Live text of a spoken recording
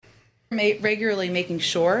Regularly making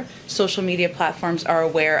sure social media platforms are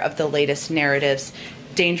aware of the latest narratives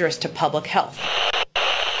dangerous to public health.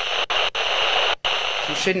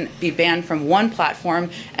 You shouldn't be banned from one platform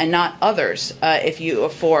and not others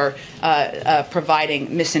for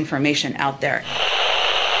providing misinformation out there.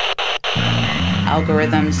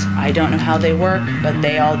 Algorithms, I don't know how they work, but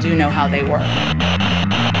they all do know how they work.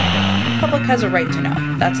 The public has a right to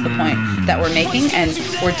know. That's the point that we're making, and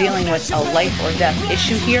we're dealing with a life or death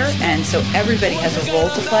issue here, and so everybody has a role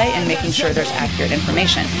to play in making sure there's accurate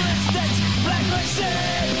information.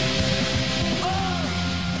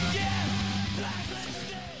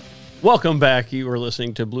 Welcome back. You are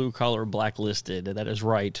listening to Blue Collar Blacklisted. That is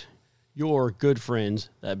right. Your good friends,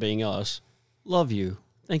 that being us, love you.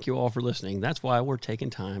 Thank you all for listening. That's why we're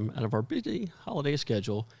taking time out of our busy holiday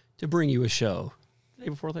schedule to bring you a show the day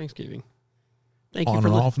before Thanksgiving. Thank you for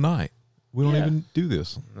on and off night. We don't even do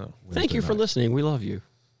this. No. Thank you for listening. We love you.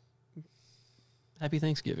 Happy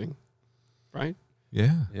Thanksgiving. Right?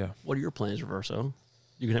 Yeah. Yeah. What are your plans, Reverso?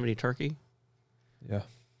 You can have any turkey? Yeah.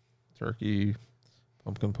 Turkey,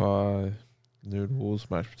 pumpkin pie, noodles,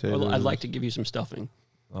 mashed potatoes. Well, I'd like to give you some stuffing.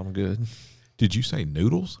 I'm good. Did you say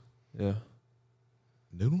noodles? Yeah.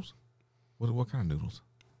 Noodles? What kind of noodles?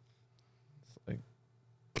 It's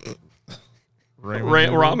like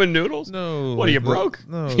ramen noodles? No. What, are you broke?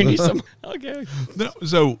 No. You need some? Okay. No.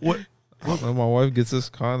 So what? When my wife gets this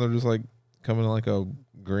kind, they're just like coming in like a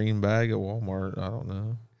green bag at Walmart. I don't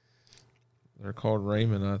know. They're called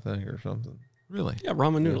ramen, I think, or something. Really? Yeah,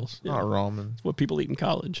 ramen noodles. Yeah. Not ramen. It's what people eat in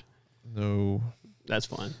college. No. That's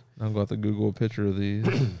fine. I'm going to have to Google a picture of these.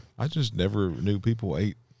 I just never knew people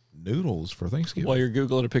ate noodles for Thanksgiving. While you're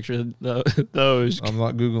Googling a picture of those. I'm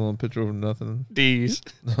not Googling a picture of nothing. These.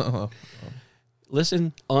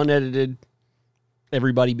 Listen, unedited.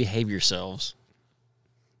 Everybody behave yourselves.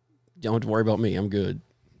 Don't have to worry about me. I'm good.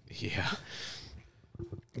 Yeah.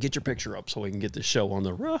 Get your picture up so we can get this show on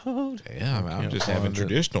the road. Yeah, I'm just having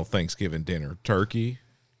traditional Thanksgiving dinner. Turkey,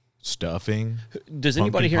 stuffing, does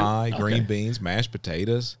anybody here pie, green beans, mashed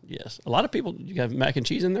potatoes. Yes. A lot of people, you have mac and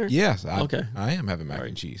cheese in there? Yes. I am having mac right.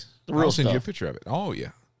 and cheese. The real I'll send you a stuff. picture of it. Oh,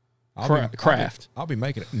 yeah. Kraft. I'll be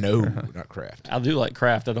making it. No, not Kraft. I do like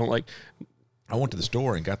Kraft. I don't like. I went to the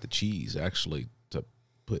store and got the cheese actually to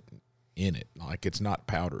put in it. Like it's not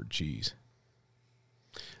powdered cheese.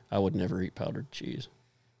 I would never eat powdered cheese.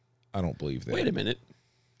 I don't believe that. Wait a minute.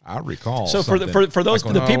 I recall. So for those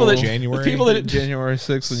like the people that January, the people that January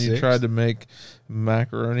 6th when you tried to make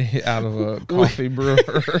macaroni out of a coffee brewer.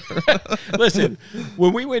 Listen,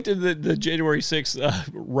 when we went to the January 6th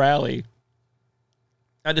rally,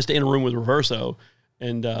 I had to stay in a room with Reverso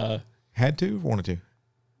and had to or wanted to.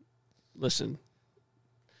 Listen,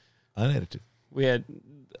 unedited. We had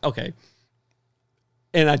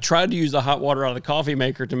and I tried to use the hot water out of the coffee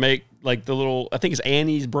maker to make like the little, I think it's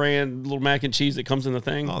Annie's brand little mac and cheese that comes in the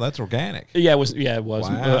thing. Oh, that's organic. Yeah, it was. Yeah, it was.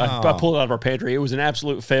 Wow. I pulled it out of our pantry. It was an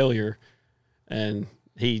absolute failure, and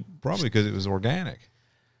he probably because it was organic.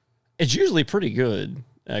 It's usually pretty good,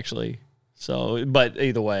 actually. So, but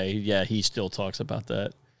either way, yeah, he still talks about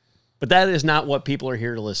that. But that is not what people are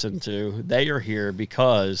here to listen to. They are here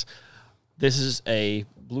because this is a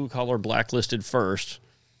blue collar blacklisted first,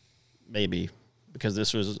 maybe. Because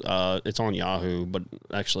this was, it's on Yahoo, but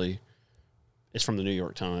actually it's from the New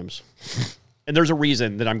York Times. And there's a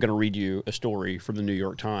reason that I'm going to read you a story from the New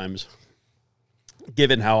York Times,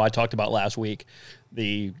 given how I talked about last week,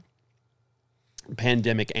 the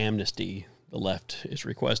pandemic amnesty the left is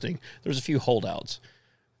requesting. There's a few holdouts,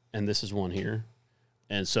 and this is one here.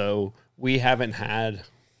 And so we haven't had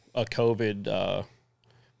a COVID,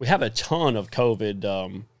 we have a ton of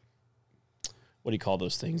COVID, what do you call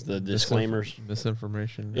those things? The disclaimers,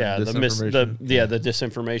 misinformation. Yeah, the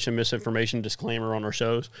disinformation, misinformation disclaimer on our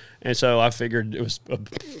shows. And so I figured it was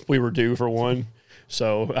we were due for one.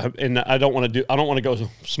 So I don't want to go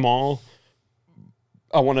small.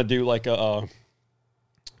 I want to do like a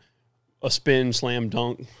spin slam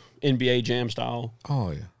dunk NBA Jam style. Oh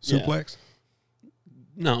yeah, suplex. Yeah.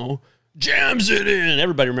 No. Jams it in.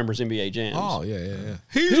 Everybody remembers NBA Jams. Oh yeah.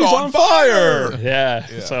 He's on fire. Yeah.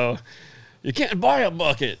 So. You can't buy a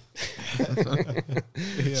bucket.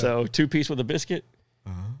 Yeah. So 2-piece with a biscuit.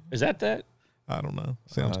 Is that? I don't know.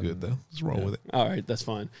 Sounds good though. Let's roll with it. All right, that's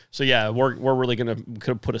fine. So yeah, we're really gonna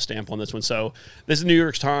put a stamp on this one. So this is New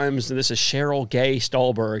York Times, and this is Cheryl Gay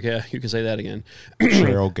Stolberg. Yeah, you can say that again.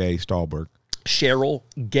 Cheryl Gay Stolberg. Cheryl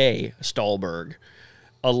Gay Stolberg.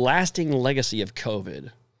 A lasting legacy of COVID.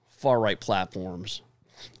 Far-right platforms,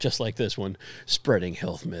 just like this one, spreading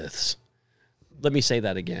health myths. Let me say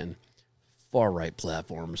that again. Far-right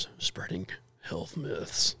platforms spreading health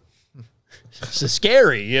myths. This is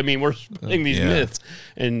scary. I mean, we're spreading these Yeah. myths,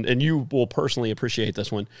 and you will personally appreciate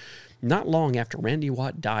this one. Not long after Randy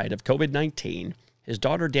Watt died of COVID-19, his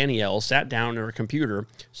daughter Danielle sat down at her computer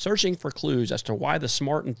searching for clues as to why the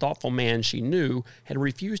smart and thoughtful man she knew had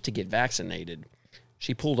refused to get vaccinated.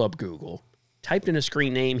 She pulled up Google, typed in a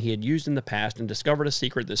screen name he had used in the past, and discovered a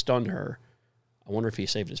secret that stunned her. I wonder if he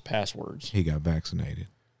saved his passwords. He got vaccinated.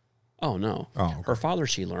 Oh, no. Oh, okay. Her father,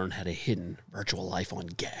 she learned, had a hidden virtual life on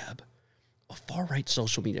Gab, a far-right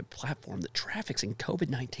social media platform that traffics in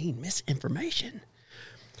COVID-19 misinformation.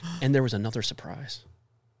 And there was another surprise.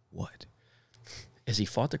 What? As he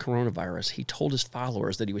fought the coronavirus, he told his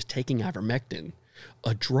followers that he was taking ivermectin,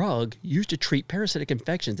 a drug used to treat parasitic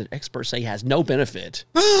infections that experts say has no benefit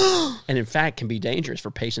and, in fact, can be dangerous for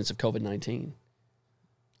patients of COVID-19.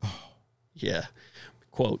 Yeah.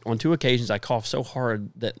 Quote, on 2 occasions, I coughed so hard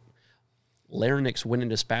that larynx went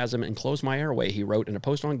into spasm and closed my airway, he wrote in a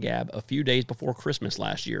post on Gab a few days before Christmas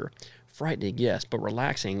last year. Frightening, yes, but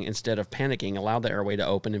relaxing instead of panicking allowed the airway to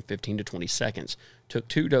open in 15 to 20 seconds.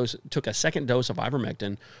 Took a second dose of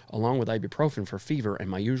ivermectin along with ibuprofen for fever and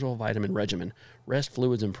my usual vitamin regimen, rest,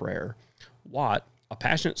 fluids, and prayer. Watt, a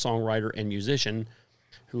passionate songwriter and musician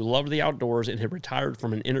who loved the outdoors and had retired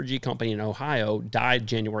from an energy company in Ohio, died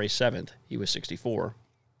January 7th. He was 64.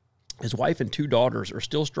 His wife and 2 daughters are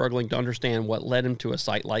still struggling to understand what led him to a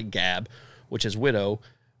site like Gab, which his widow,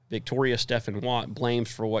 Victoria Stephan Watt,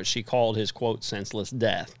 blames for what she called his, quote, senseless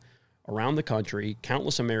death. Around the country,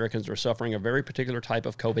 countless Americans are suffering a very particular type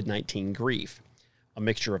of COVID-19 grief, a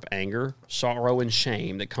mixture of anger, sorrow, and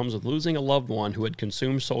shame that comes with losing a loved one who had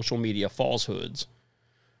consumed social media falsehoods.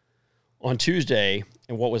 On Tuesday,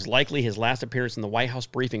 in what was likely his last appearance in the White House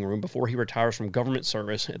briefing room before he retires from government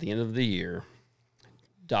service at the end of the year,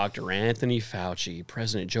 Dr. Anthony Fauci,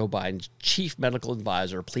 President Joe Biden's chief medical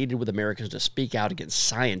advisor, pleaded with Americans to speak out against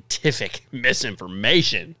scientific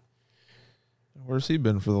misinformation. Where's he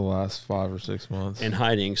been for the last 5 or 6 months? In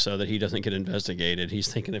hiding so that he doesn't get investigated.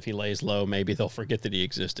 He's thinking if he lays low, maybe they'll forget that he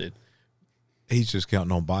existed. He's just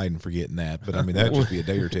counting on Biden forgetting that. But, I mean, that'd just be a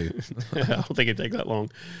day or two. I don't think it'd take that long.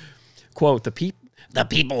 Quote, the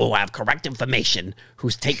people who have correct information, who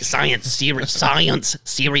take science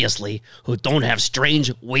seriously, who don't have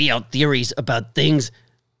strange, way-out theories about things,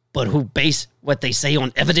 but who base what they say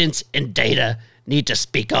on evidence and data, need to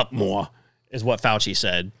speak up more, is what Fauci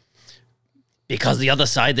said. Because the other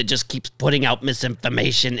side that just keeps putting out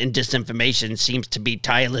misinformation and disinformation seems to be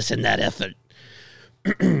tireless in that effort.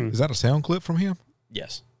 Is that a sound clip from him?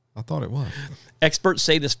 Yes. I thought it was. Experts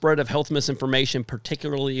say the spread of health misinformation,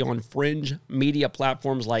 particularly on fringe media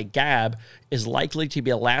platforms like Gab, is likely to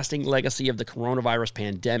be a lasting legacy of the coronavirus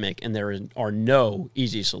pandemic, and there are no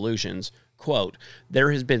easy solutions. Quote,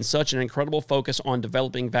 there has been such an incredible focus on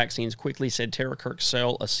developing vaccines quickly, said Tara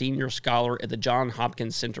Kirksell, a senior scholar at the Johns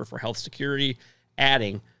Hopkins Center for Health Security,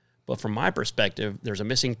 adding, but from my perspective, there's a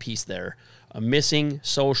missing piece there, a missing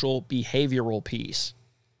social behavioral piece.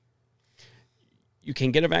 You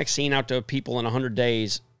can get a vaccine out to people in 100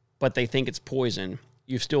 days, but they think it's poison.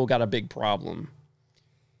 You've still got a big problem.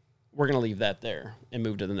 We're going to leave that there and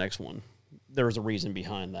move to the next one. There's a reason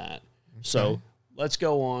behind that. Okay. So let's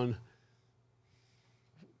go on.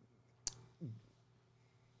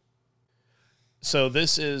 So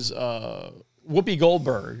this is Whoopi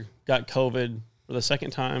Goldberg got COVID for the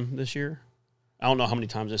second time this year. I don't know how many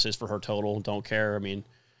times this is for her total. Don't care. I mean,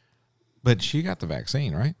 but she got the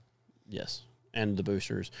vaccine, right? Yes. And the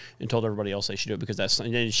boosters, and told everybody else they should do it because that's,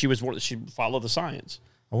 and she followed the science.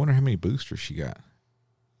 I wonder how many boosters she got.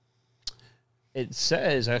 It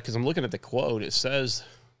says, because I'm looking at the quote, it says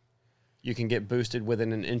you can get boosted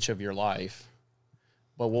within an inch of your life.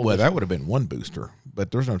 But well, that would have been one booster,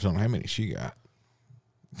 but there's no telling how many she got.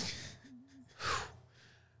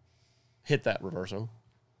 Hit that, Reverso.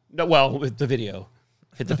 No, well, with the video.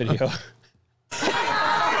 Hit the video.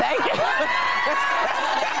 Thank you.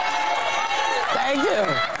 Thank you.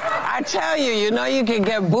 I tell you, you can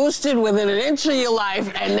get boosted within an inch of your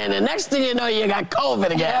life, and then the next thing you know, you got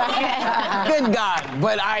COVID again. Good God.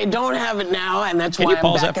 But I don't have it now, and that's why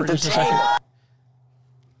I'm back at the table.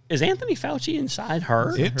 Is Anthony Fauci inside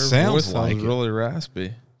her? Her sounds voice like sounds really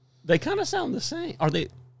raspy. They kind of sound the same. Are they?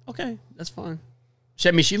 Okay, that's fine.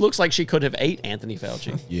 I mean, she looks like she could have ate Anthony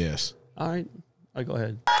Fauci. Yes. All right. Go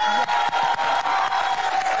ahead.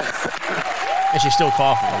 And she's still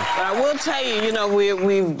coughing. But I will tell you, you know,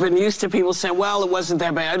 we've been used to people saying, well, it wasn't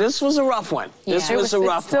that bad. This was a rough one. This was a rough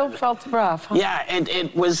one. It still one. felt rough. Huh? Yeah,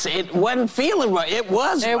 it wasn't feeling rough. It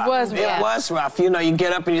was rough. It was rough. You know, you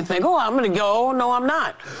get up and you think, oh, I'm going to go. Oh, no, I'm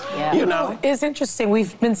not. Yeah. You know. It's interesting.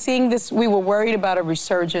 We've been seeing this. We were worried about a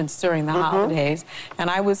resurgence during the holidays. And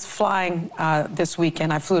I was flying this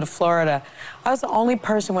weekend. I flew to Florida. I was the only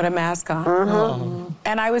person with a mask on.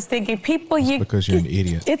 And I was thinking, people, because you're an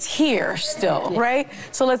idiot. It's here still, right?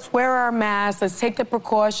 So let's wear our masks. Let's take the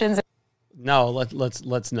precautions. No,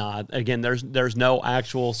 let's not. Again, there's no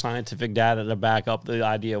actual scientific data to back up the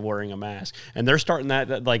idea of wearing a mask, and they're starting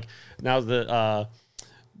that like now.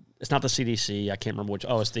 It's not the CDC. I can't remember which.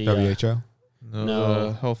 Oh, it's the WHO.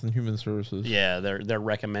 No. Health and Human Services. Yeah, they're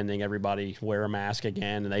recommending everybody wear a mask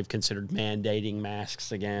again, and they've considered mandating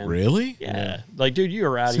masks again. Really? Yeah. Like, dude, you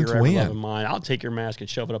are out Since of your when? ever-loving mind. I'll take your mask and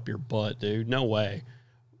shove it up your butt, dude. No way.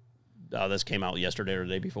 Oh, this came out yesterday or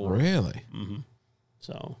the day before. Really?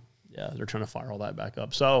 So, yeah, they're trying to fire all that back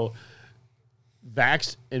up. So,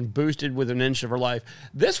 vaxxed and boosted with an inch of her life.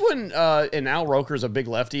 This one, and Al Roker's a big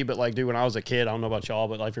lefty, but like, dude, when I was a kid, I don't know about y'all,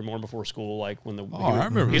 but like, you're more before school, like when I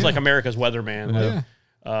remember. He's like America's weatherman.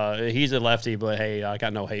 Yeah. He's a lefty, but hey, I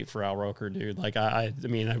got no hate for Al Roker, dude. Like, I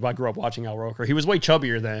mean, I grew up watching Al Roker. He was way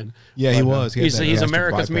chubbier then. Yeah, he was. He's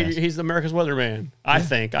America's media. He's America's weatherman. I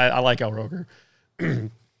think I like Al Roker.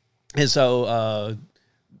 And so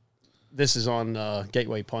this is on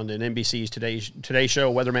Gateway Pundit, NBC's Today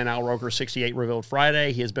Show. Weatherman Al Roker, 68, revealed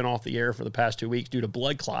Friday he has been off the air for the past 2 weeks due to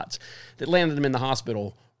blood clots that landed him in the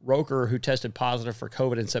hospital. Roker, who tested positive for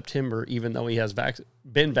COVID in September, even though he has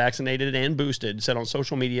been vaccinated and boosted, said on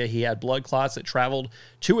social media he had blood clots that traveled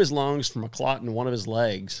to his lungs from a clot in one of his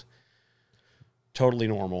legs. Totally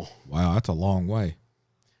normal. Wow, that's a long way.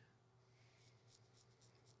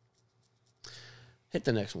 Hit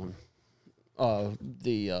the next one.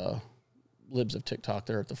 The libs of TikTok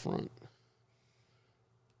there at the front.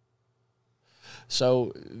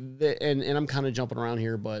 So, and I'm kind of jumping around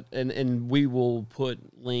here, but, and we will put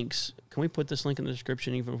links. Can we put this link in the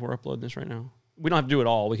description even if we're uploading this right now? We don't have to do it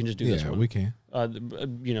all. We can just do this one. Yeah, we can.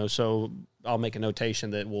 You know, so I'll make a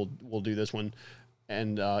notation that we'll do this one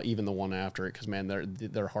and even the one after it because, man,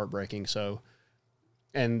 they're heartbreaking. So,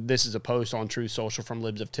 and this is a post on Truth Social from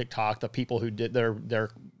libs of TikTok. The people who did their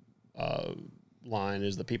line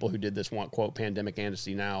is the people who did this want, quote, pandemic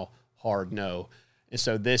amnesty now, hard no. And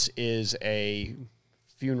so this is a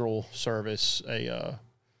funeral service, a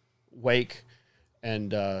wake,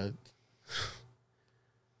 and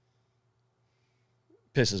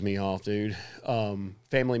pisses me off, dude.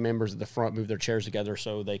 Family members at the front move their chairs together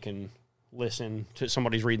so they can listen to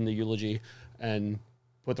somebody's reading the eulogy and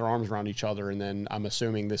put their arms around each other. And then I'm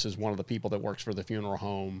assuming this is one of the people that works for the funeral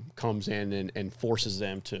home comes in and forces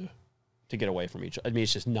them to get away from each other. I mean,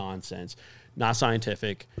 it's just nonsense, not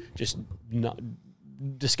scientific, just not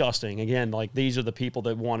disgusting. Again, like these are the people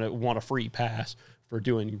that want a free pass for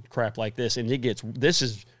doing crap like this. And this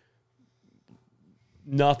is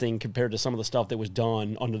nothing compared to some of the stuff that was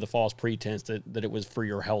done under the false pretense that it was for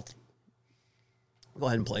your health. Go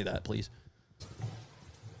ahead and play that, please.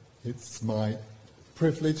 It's my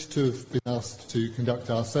privilege to have been asked to conduct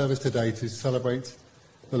our service today to celebrate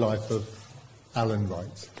the life of Alan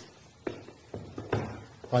Wright.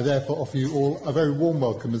 I therefore offer you all a very warm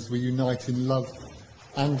welcome as we unite in love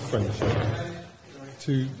and friendship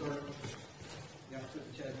to... You have to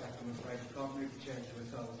put the chair back, I'm afraid. You can't move the chair to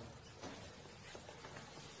yourself.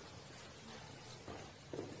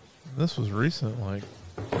 This was recent, like.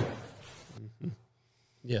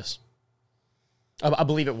 Yes. I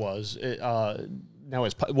believe it was. Now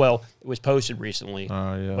it was posted recently.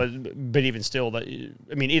 Yeah. But even still,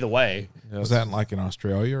 either way. Yeah, Was that like in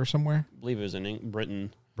Australia or somewhere? I believe it was in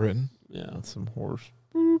Britain. Britain? Yeah. That's some horse.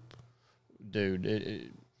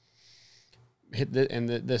 Dude,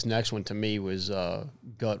 this next one to me was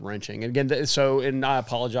gut wrenching. And again, and I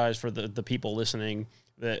apologize for the people listening.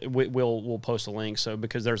 That we'll post a link. So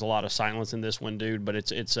because there's a lot of silence in this one, dude. But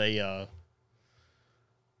it's a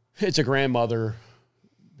grandmother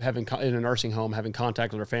in a nursing home having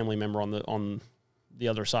contact with her family member on the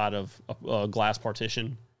other side of a glass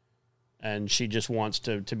partition, and she just wants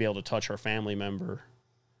to be able to touch her family member.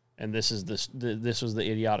 And this was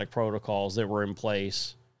the idiotic protocols that were in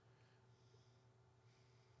place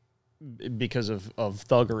because of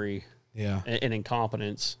thuggery, and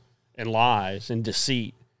incompetence and lies and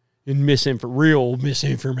deceit and real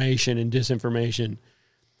misinformation and disinformation.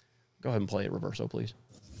 Go ahead and play it reverso, please.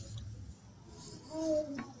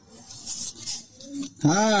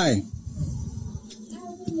 Hi.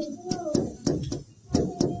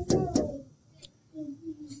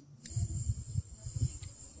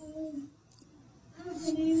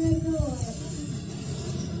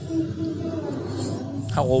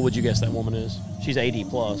 How old would you guess that woman is? She's 80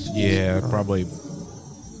 plus. Yeah, probably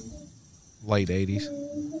late 80s.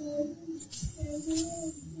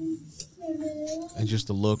 And just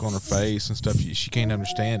the look on her face and stuff, she can't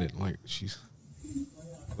understand it. Like,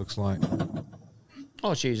 looks like.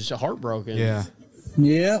 Oh, she's just heartbroken. Yeah.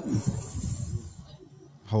 Yep.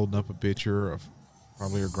 Holding up a picture of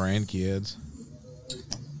probably her grandkids.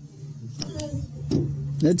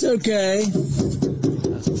 It's okay.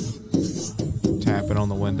 Tapping on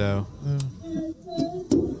the window.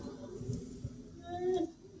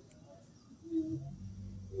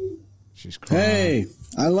 She's crying. Hey,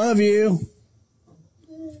 I love you.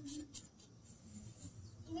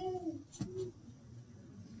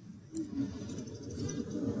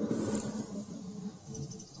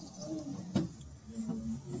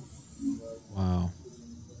 Wow.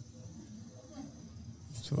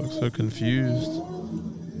 She looks so confused.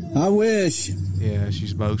 I wish. Yeah,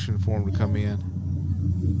 she's motioning for him to come in.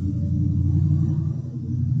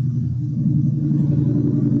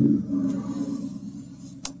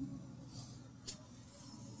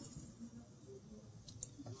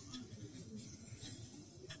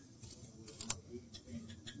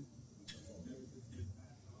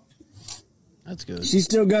 That's good. She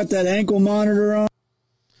still got that ankle monitor on.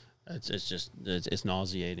 It's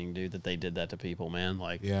nauseating, dude, that they did that to people, man.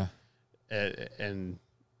 Like, Yeah. And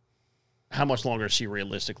how much longer does she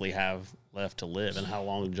realistically have left to live, and how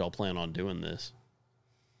long did y'all plan on doing this?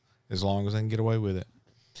 As long as they can get away with it.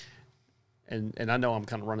 And I know I'm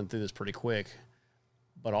kind of running through this pretty quick,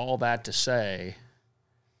 but all that to say,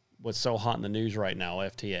 what's so hot in the news right now,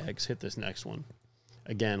 FTX, hit this next one.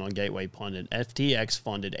 Again, on Gateway Pundit, FTX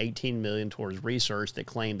funded $18 million towards research that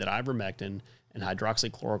claimed that ivermectin and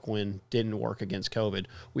hydroxychloroquine didn't work against COVID.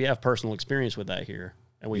 We have personal experience with that here,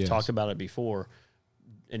 and we've talked about it before.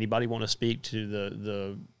 Anybody want to speak to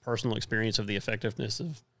the personal experience of the effectiveness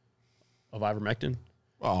of ivermectin?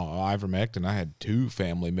 Well, ivermectin, I had 2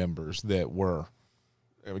 family members that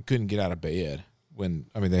couldn't get out of bed when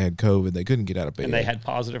they had COVID. They couldn't get out of bed. And they had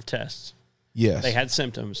positive tests. Yes. They had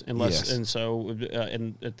symptoms, and so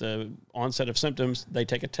at the onset of symptoms, they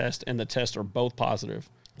take a test, and the tests are both positive.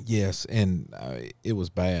 Yes, and it was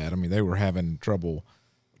bad. They were having trouble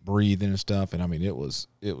breathing and stuff, and it was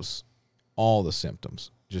all the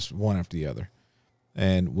symptoms, just one after the other,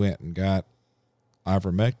 and went and got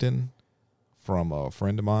ivermectin from a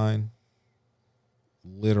friend of mine.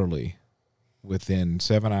 Literally, within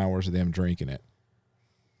 7 hours of them drinking it,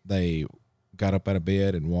 they got up out of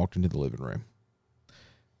bed and walked into the living room.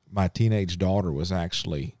 My teenage daughter was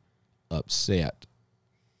actually upset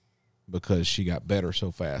because she got better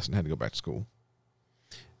so fast and had to go back to school.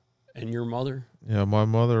 And your mother? Yeah, my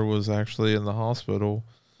mother was actually in the hospital.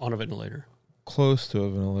 On a ventilator? Close to a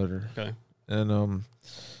ventilator. Okay. And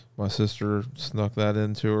my sister snuck that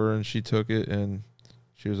into her, and she took it, and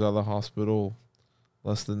she was out of the hospital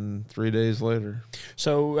less than 3 days later.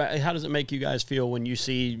 So how does it make you guys feel when you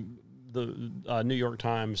see the New York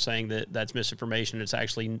Times saying that that's misinformation? It's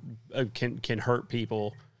actually can hurt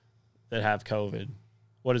people that have COVID.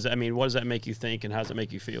 What does that mean? What does that make you think, and how does it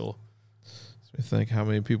make you feel? I think how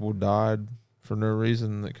many people died for no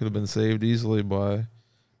reason that could have been saved easily by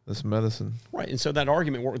this medicine. Right, and so that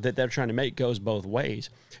argument that they're trying to make goes both ways.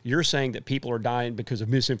 You're saying that people are dying because of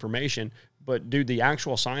misinformation, but dude, the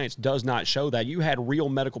actual science does not show that. You had real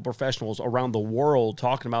medical professionals around the world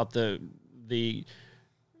talking about the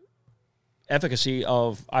efficacy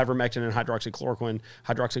of ivermectin and hydroxychloroquine.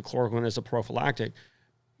 Hydroxychloroquine is a prophylactic.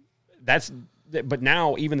 But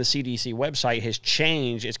now even the CDC website has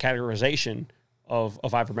changed its categorization of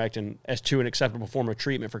ivermectin as to an acceptable form of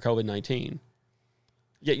treatment for COVID-19.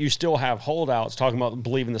 Yet you still have holdouts talking about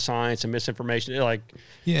believing the science and misinformation.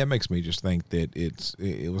 Yeah, it makes me just think that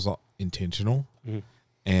it was intentional,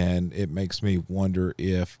 and it makes me wonder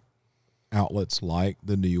if outlets like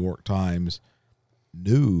the New York Times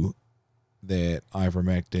knew that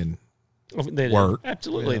ivermectin worked.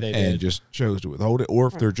 Absolutely, they and did. just chose to withhold it, or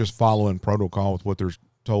if they're just following protocol with what they're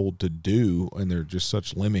told to do, and they're just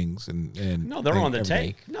such lemmings. And no, they're on the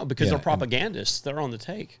everything. take. No, because they're propagandists. They're on the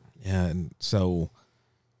take. Yeah, and so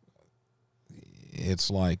it's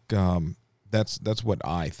like that's what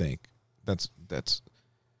I think. That's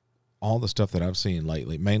all the stuff that I've seen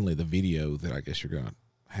lately. Mainly the video that I guess you're gonna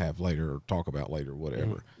have later or talk about later,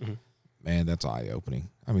 whatever. Mm-hmm. Man, that's eye-opening.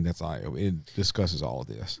 That's eye-opening. It discusses all of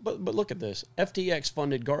this. But look at this. FTX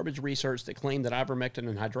funded garbage research that claimed that ivermectin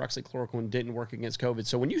and hydroxychloroquine didn't work against COVID.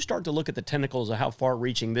 So when you start to look at the tentacles of how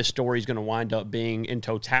far-reaching this story is going to wind up being in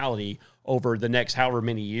totality over the next however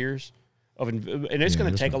many years, and it's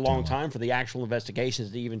going to take a long time for the actual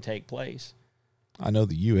investigations to even take place. I know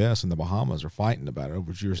the U.S. and the Bahamas are fighting about it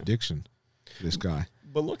over jurisdiction for this guy.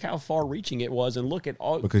 But look how far-reaching it was, and look at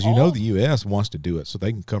all. Because you know the U.S. wants to do it so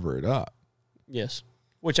they can cover it up. Yes.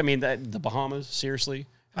 Which, I mean, the Bahamas, seriously.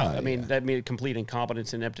 I mean, that means complete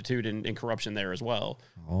incompetence, ineptitude, and corruption there as well.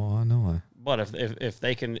 Oh, I know. But if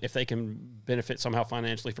they can benefit somehow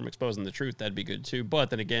financially from exposing the truth, that'd be good too. But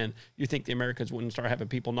then again, you think the Americans wouldn't start having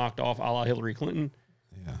people knocked off a la Hillary Clinton?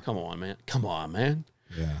 Yeah. Come on, man. Come on, man.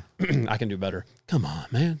 Yeah. I can do better. Come on,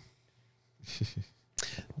 man.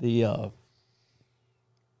 The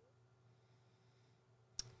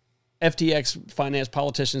FTX financed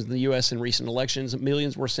politicians in the U.S. in recent elections.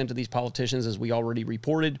 Millions were sent to these politicians, as we already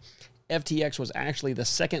reported. FTX was actually the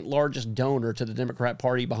second largest donor to the Democrat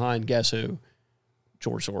Party behind, guess who?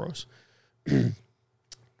 George Soros.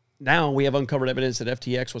 Now we have uncovered evidence that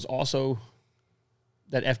FTX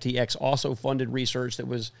also funded research that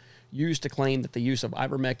was used to claim that the use of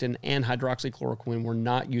ivermectin and hydroxychloroquine were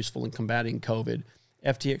not useful in combating COVID.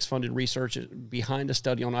 FTX funded research behind a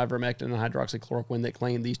study on ivermectin and hydroxychloroquine that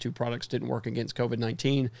claimed these two products didn't work against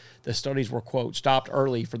COVID-19. The studies were, quote, stopped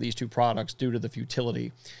early for these two products due to the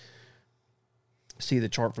futility. See the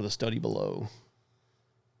chart for the study below.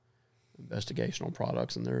 Investigational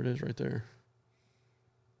products, and there it is right there.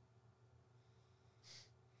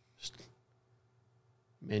 Just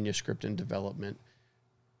manuscript in development.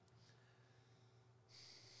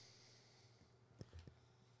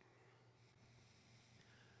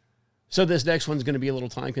 So this next one's going to be a little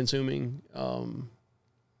time consuming.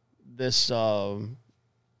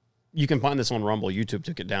 You can find this on Rumble. YouTube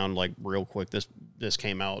took it down like real quick. This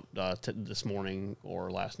came out this morning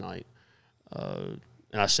or last night. And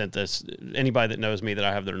I sent this. Anybody that knows me that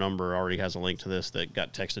I have their number already has a link to this that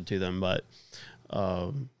got texted to them. But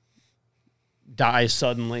Dies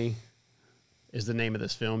Suddenly is the name of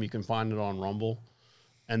this film. You can find it on Rumble.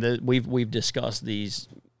 And we've discussed these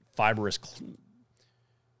fibrous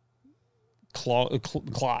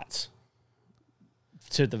clots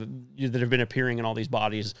that have been appearing in all these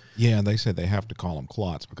bodies. Yeah, and they said they have to call them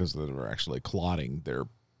clots because they're actually clotting the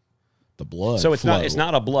blood. So it's not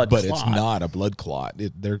a blood clot. But clot. it's not a blood clot.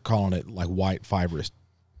 They're calling it like white fibrous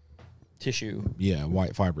tissue. Yeah,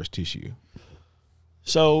 white fibrous tissue.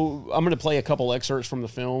 So I'm going to play a couple excerpts from the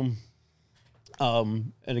film.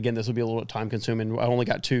 And again, this will be a little time consuming. I only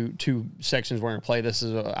got two sections where I'm going to play. This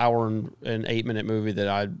is an hour and 8 minute movie that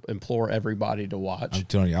I implore everybody to watch. I'm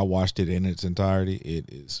telling you, I watched it in its entirety.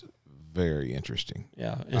 It is very interesting.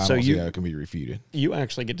 Yeah. And I don't see how it can be refuted. You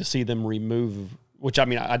actually get to see them remove, which I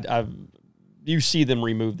mean, you see them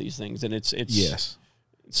remove these things, and it's yes.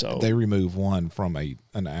 So they remove one from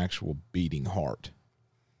an actual beating heart.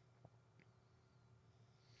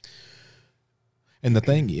 And the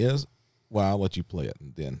thing is, well, I'll let you play it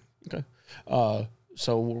and then. Okay.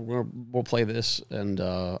 So we'll play this, and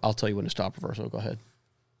I'll tell you when to stop it first. So go ahead.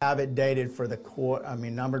 Have it dated for the quarter,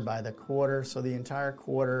 numbered by the quarter. So the entire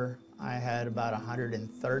quarter, I had about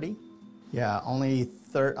 130. Yeah, only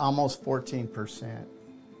almost 14%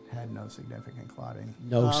 had no significant clotting.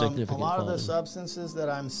 No significant clotting. A lot of the substances that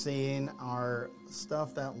I'm seeing are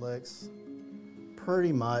stuff that looks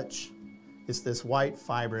pretty much, it's this white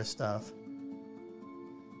fibrous stuff.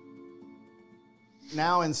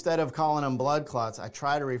 Now, instead of calling them blood clots, I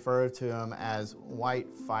try to refer to them as white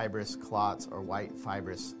fibrous clots or white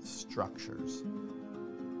fibrous structures.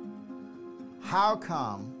 How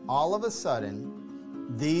come all of a sudden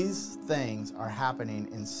these things are happening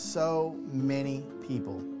in so many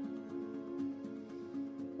people?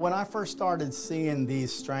 When I first started seeing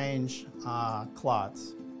these strange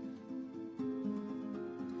clots,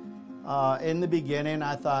 in the beginning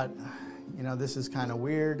I thought, this is kind of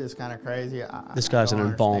weird, it's kind of crazy. This guy's an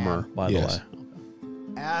embalmer, by the way.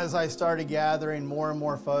 As I started gathering more and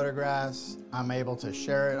more photographs, I'm able to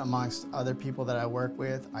share it amongst other people that I work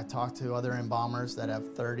with. I talk to other embalmers that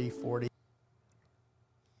have 30, 40,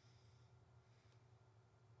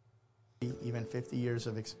 even 50 years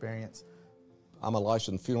of experience. I'm a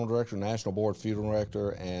licensed funeral director, National Board funeral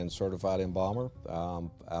director, and certified embalmer.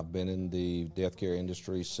 I've been in the death care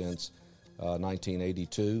industry since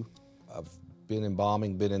 1982. I've been in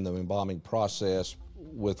the embalming process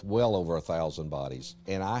with well over 1,000 bodies.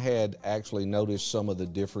 And I had actually noticed some of the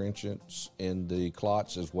differentiations in the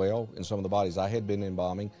clots as well in some of the bodies I had been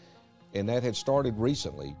embalming, and that had started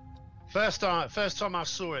recently. First time I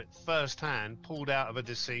saw it firsthand, pulled out of a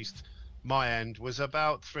deceased, my end, was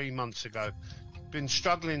about 3 months ago. Been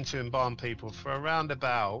struggling to embalm people for around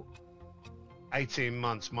about 18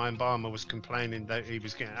 months. My embalmer was complaining that he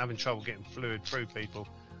was having trouble getting fluid through people.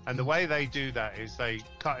 And the way they do that is they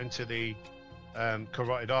cut into the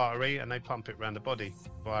carotid artery and they pump it around the body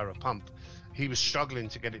via a pump. he was struggling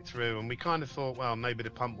to get it through, and we kind of thought, well, maybe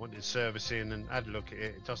the pump wanted servicing, and had a look at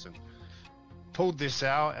it. It doesn't. Pulled this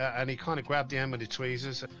out, and he kind of grabbed the end with the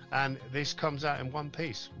tweezers, and this comes out in one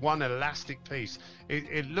piece, one elastic piece.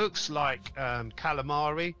 It looks like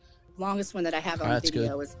calamari. Longest one that I have on That's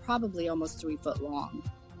video good. is probably almost 3 foot long. Go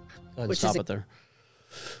ahead and Which stop is it there.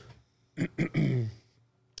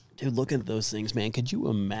 Dude, look at those things, man. Could you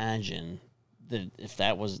imagine that if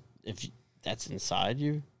that's inside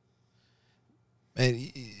you?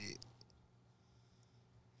 And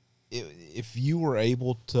if you were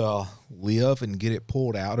able to live and get it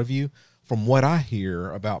pulled out of you, from what I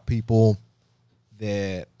hear about people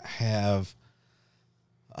that have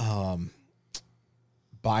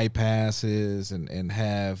bypasses and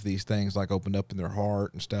have these things like opened up in their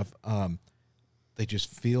heart and stuff, they just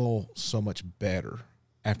feel so much better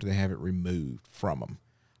after they have it removed from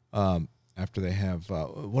them. After they have,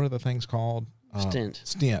 what are the things called?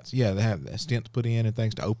 Stents. Yeah, they have stents put in and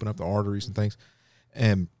things to open up the arteries and things.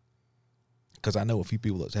 And because I know a few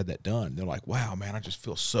people that's had that done, they're like, wow, man, I just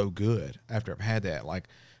feel so good after I've had that. Like,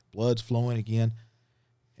 blood's flowing again.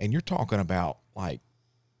 And you're talking about like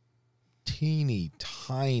teeny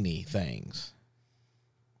tiny things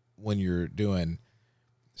when you're doing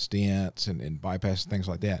stents and bypass things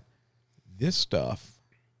like that. This stuff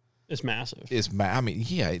It's massive. I mean,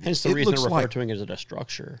 yeah. Hence the reason I refer to it as a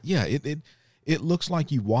structure. Yeah, it looks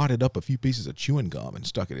like you wadded up a few pieces of chewing gum and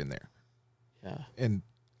stuck it in there. Yeah. And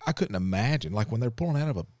I couldn't imagine, like when they're pulling out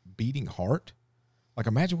of a beating heart, like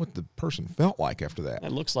imagine what the person felt like after that.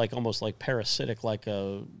 It looks like almost like parasitic, like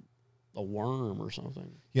a worm or something.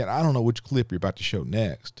 Yeah, I don't know which clip you're about to show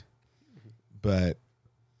next, but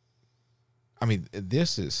I mean,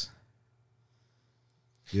 this was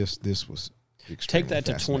Take that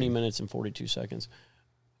to 20 minutes and 42 seconds.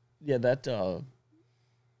 Yeah, that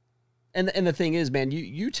and the thing is, man,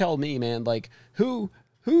 you tell me, man, like who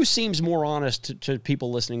seems more honest to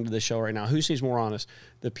people listening to this show right now? Who seems more honest?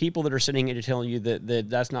 The people that are sitting here telling you that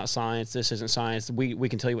that's not science, this isn't science. We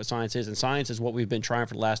can tell you what science is, and science is what we've been trying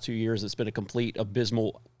for the last 2 years. It's been a complete,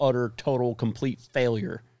 abysmal, utter, total, complete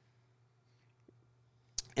failure.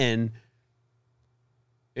 And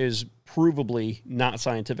is provably not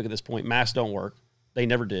scientific at this point. Masks don't work. They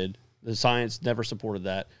never did. The science never supported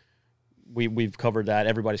that. We've covered that.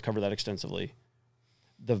 Everybody's covered that extensively.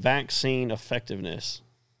 The vaccine effectiveness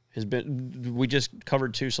has been, we just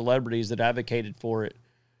covered 2 celebrities that advocated for it.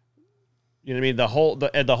 You know what I mean?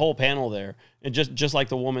 The whole panel there. And just like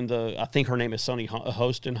the woman, I think her name is Sunny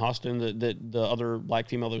Hostin, the other black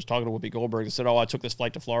female that was talking to Whoopi Goldberg and said, oh, I took this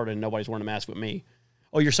flight to Florida and nobody's wearing a mask with me.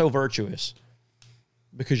 Oh, you're so virtuous.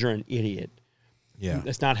 Because you're an idiot. Yeah.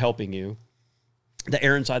 It's not helping you. The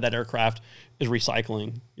air inside that aircraft is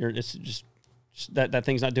recycling. It's just that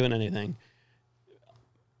thing's not doing anything.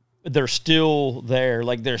 They're still there.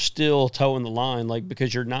 Like, they're still towing the line. Like,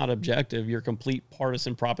 because you're not objective. You're complete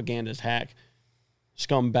partisan propagandist hack,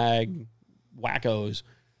 scumbag, wackos.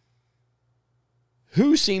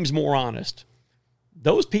 Who seems more honest?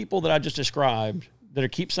 Those people that I just described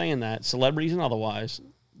that keep saying that, celebrities and otherwise,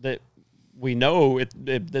 that we know at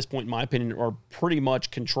this point, in my opinion, are pretty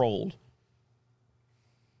much controlled.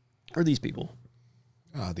 Are these people?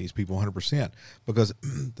 These people 100%. Because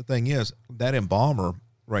the thing is, that embalmer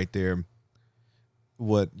right there,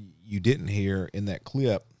 what you didn't hear in that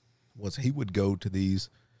clip was he would go to these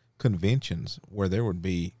conventions where there would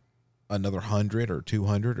be another 100 or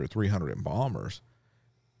 200 or 300 embalmers,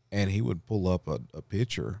 and he would pull up a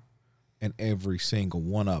picture, and every single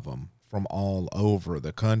one of them from all over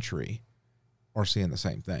the country are seeing the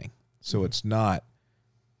same thing. So it's not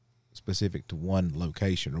specific to one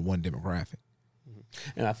location or one demographic.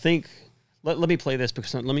 And I think let me play this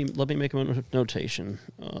because let me make a notation.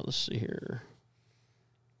 Let's see here.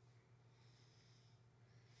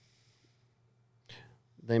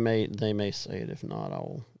 They may say it. If not,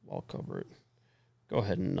 I'll cover it. Go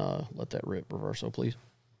ahead and let that rip, Reverso, please.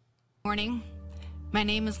 Morning. My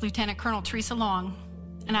name is Lieutenant Colonel Teresa Long,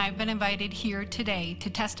 and I've been invited here today to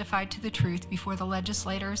testify to the truth before the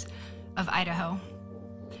legislators of Idaho.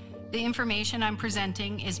 The information I'm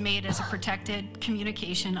presenting is made as a protected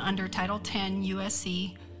communication under Title 10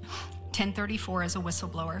 USC 1034 as a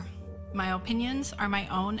whistleblower. My opinions are my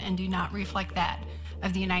own and do not reflect that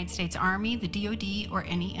of the United States Army, the DoD, or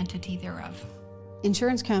any entity thereof.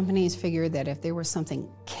 Insurance companies figured that if there was something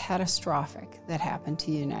catastrophic that happened to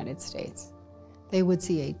the United States, they would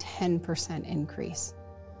see a 10% increase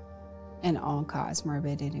in all-cause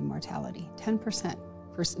morbidity and mortality. 10%.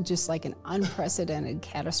 For just like an unprecedented,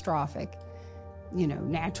 catastrophic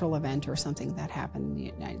natural event or something that happened in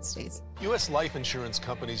the United States. U.S. life insurance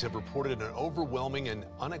companies have reported an overwhelming and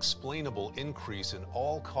unexplainable increase in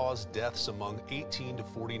all-cause deaths among 18 to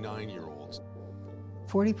 49-year-olds.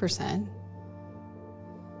 40%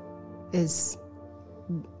 is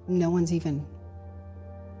no one's even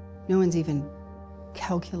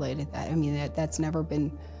calculated that. I mean, that's never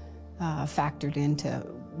been factored into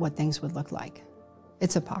what things would look like.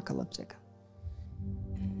 It's apocalyptic.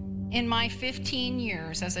 In my 15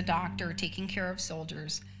 years as a doctor taking care of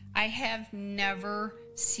soldiers, I have never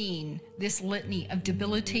seen this litany of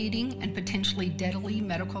debilitating and potentially deadly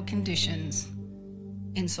medical conditions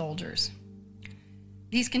in soldiers.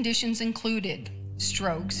 These conditions included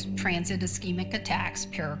strokes, transient ischemic attacks,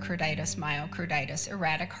 pericarditis, myocarditis,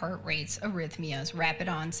 erratic heart rates, arrhythmias, rapid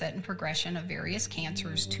onset and progression of various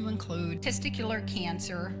cancers to include testicular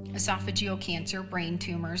cancer, esophageal cancer, brain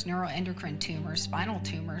tumors, neuroendocrine tumors, spinal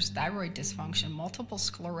tumors, thyroid dysfunction, multiple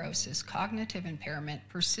sclerosis, cognitive impairment,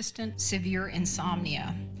 persistent severe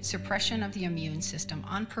insomnia, suppression of the immune system,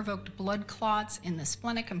 unprovoked blood clots in the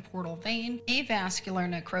splenic and portal vein, avascular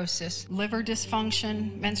necrosis, liver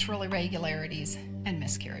dysfunction, menstrual irregularities, and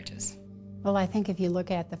miscarriages. Well, I think if you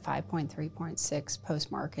look at the 5.3.6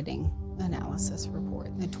 post-marketing analysis report,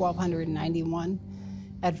 the 1,291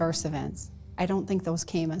 adverse events, I don't think those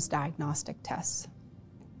came as diagnostic tests.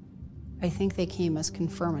 I think they came as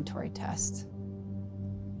confirmatory tests.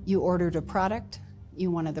 You ordered a product,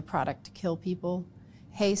 you wanted the product to kill people.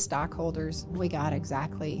 Hey, stockholders, we got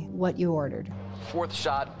exactly what you ordered. Fourth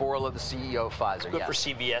shot, Bourla, the CEO of Pfizer. Good for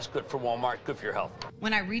CVS, good for Walmart, good for your health.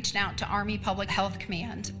 When I reached out to Army Public Health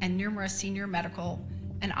Command and numerous senior medical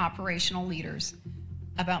and operational leaders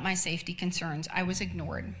about my safety concerns, I was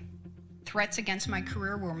ignored. Threats against my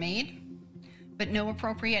career were made, but no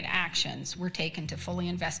appropriate actions were taken to fully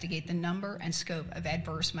investigate the number and scope of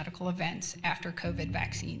adverse medical events after COVID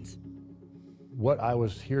vaccines. What I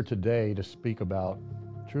was here today to speak about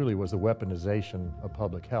truly was the weaponization of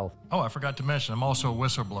public health. Oh, I forgot to mention, I'm also a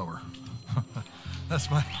whistleblower. That's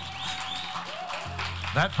my...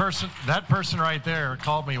 That person right there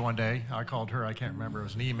called me one day. I called her, I can't remember, it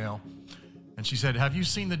was an email. And she said, have you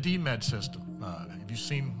seen the DMED system? Have you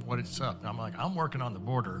seen what it's up? And I'm like, I'm working on the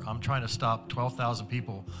border. I'm trying to stop 12,000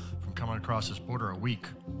 people from coming across this border a week.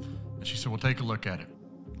 And she said, well, take a look at it.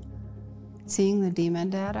 Seeing the DMED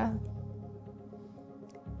data,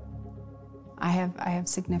 I have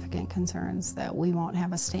significant concerns that we won't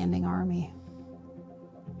have a standing army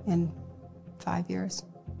in 5 years.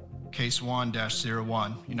 Case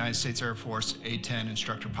 1-01, United States Air Force A-10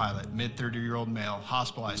 instructor pilot, mid-30-year-old male,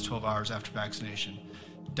 hospitalized 12 hours after vaccination.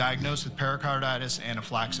 Diagnosed with pericarditis and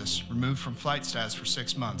anaphylaxis, removed from flight status for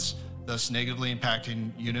 6 months, thus negatively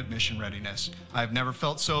impacting unit mission readiness. I have never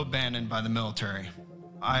felt so abandoned by the military.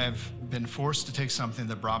 I have been forced to take something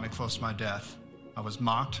that brought me close to my death. I was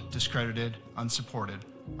mocked, discredited, unsupported.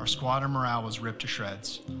 Our squadron morale was ripped to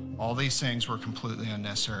shreds. All these things were completely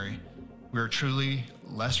unnecessary. We are truly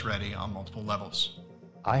less ready on multiple levels.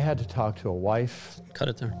 I had to talk to a wife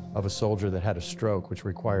of a soldier that had a stroke, which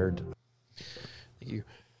required... Thank you.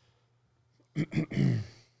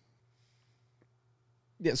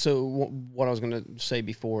 Yeah, so what I was going to say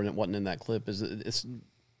before, and it wasn't in that clip, is that it's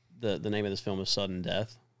the name of this film is Sudden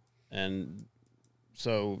Death. And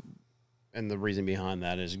so... And the reason behind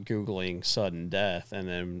that is Googling sudden death, and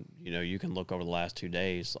then, you can look over the last 2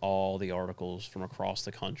 days, all the articles from across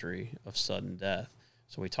the country of sudden death.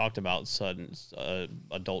 So we talked about sudden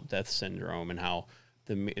adult death syndrome and how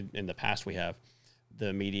in the past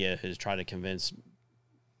the media has tried to convince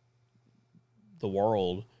the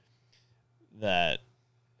world that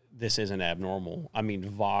this isn't abnormal. I mean,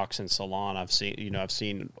 Vox and Salon, I've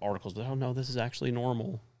seen articles that, oh no, this is actually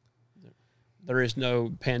normal. There is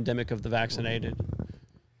no pandemic of the vaccinated.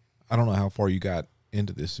 I don't know how far you got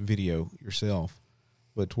into this video yourself,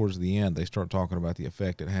 but towards the end, they start talking about the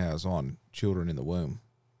effect it has on children in the womb.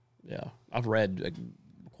 Yeah, I've read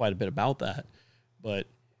quite a bit about that, but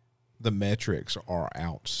the metrics are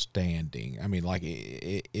outstanding. I mean, like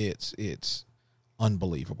it's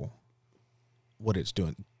unbelievable what it's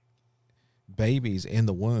doing. Babies in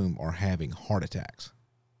the womb are having heart attacks.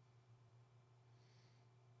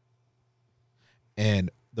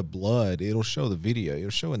 And the blood, it'll show the video. It'll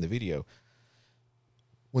show in the video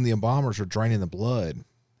when the embalmers are draining the blood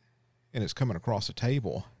and it's coming across the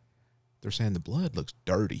table, they're saying the blood looks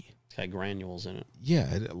dirty. It's got granules in it.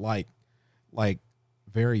 Yeah, like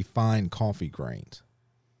very fine coffee grains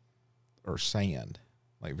or sand,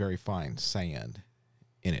 like very fine sand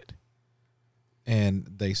in it. And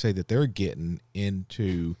they say that they're getting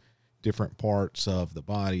into different parts of the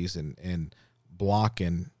bodies and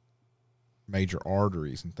blocking major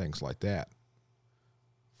arteries and things like that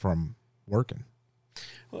from working.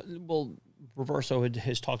 Well, Reverso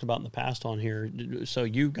has talked about in the past on here. So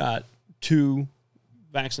you got 2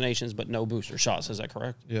 vaccinations, but no booster shots. Is that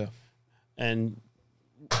correct? Yeah. And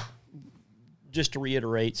just to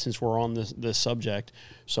reiterate, since we're on this subject,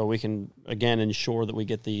 so we can, again, ensure that we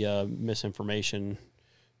get the misinformation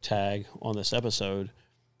tag on this episode,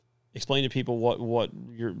 explain to people what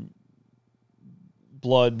your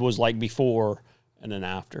blood was like before and then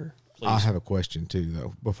after, please. I have a question, too,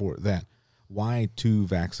 though, before that. Why 2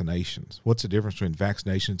 vaccinations? What's the difference between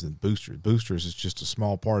vaccinations and boosters? Boosters is just a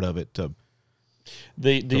small part of it to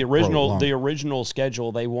the original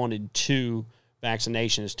schedule. They wanted 2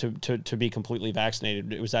 vaccinations to be completely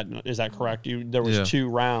vaccinated. Is that correct? There was 2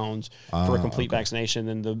 rounds for a complete vaccination,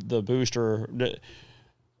 and the booster.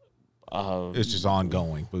 It's just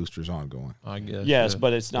ongoing. Booster's ongoing. I guess. Yes,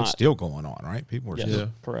 but it's not. It's still going on, right? People are still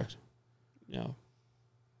correct. Yeah.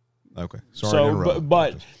 Okay. Sorry to interrupt.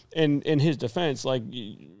 But in his defense, like,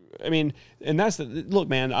 I mean, and that's look,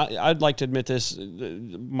 man. I'd like to admit this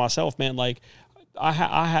myself, man. Like, I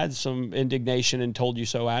had some indignation and told you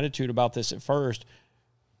so attitude about this at first,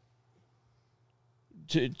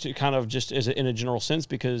 to kind of just in a general sense,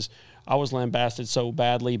 because I was lambasted so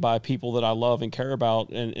badly by people that I love and care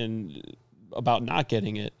about and about not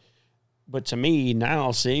getting it. But to me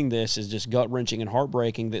now, seeing this is just gut wrenching and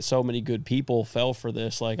heartbreaking that so many good people fell for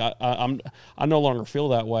this. Like I no longer feel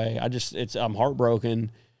that way. I'm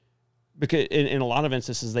heartbroken because in a lot of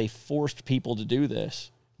instances they forced people to do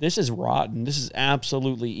this. This is rotten. This is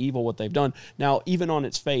absolutely evil what they've done. Now, even on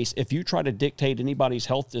its face, if you try to dictate anybody's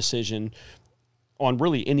health decision on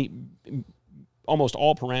really almost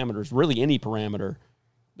all parameters, really any parameter,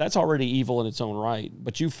 that's already evil in its own right.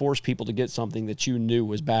 But you force people to get something that you knew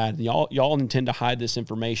was bad. Y'all intend to hide this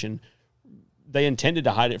information. They intended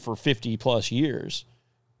to hide it for 50 plus years,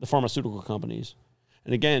 the pharmaceutical companies.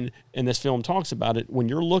 And again, and this film talks about it, when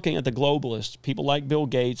you're looking at the globalists, people like Bill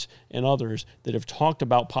Gates and others that have talked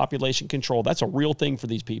about population control, that's a real thing for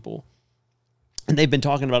these people. And they've been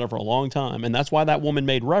talking about it for a long time. And that's why that woman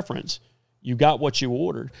made reference. You got what you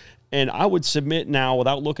ordered. And I would submit now,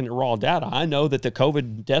 without looking at raw data, I know that the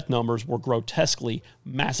COVID death numbers were grotesquely,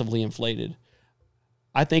 massively inflated.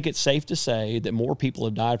 I think it's safe to say that more people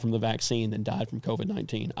have died from the vaccine than died from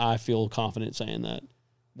COVID-19. I feel confident saying that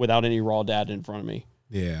without any raw data in front of me.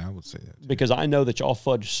 Yeah, I would say that too. Because I know that y'all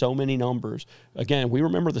fudge so many numbers. Again, we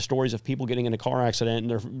remember the stories of people getting in a car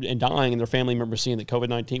accident and dying, and their family members seeing that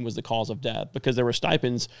COVID-19 was the cause of death because there were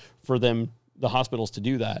stipends for them, the hospitals, to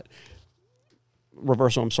do that.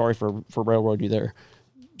 Reverso, I'm sorry for railroading you there.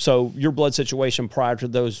 So your blood situation prior to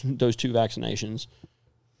those 2 vaccinations.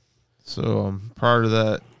 So prior to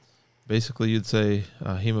that, basically you'd say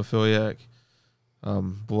hemophiliac,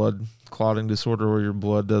 blood clotting disorder where your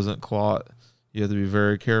blood doesn't clot. You have to be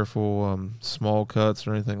very careful. Small cuts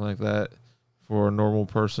or anything like that for a normal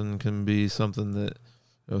person can be something that,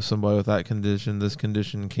 somebody with that condition, this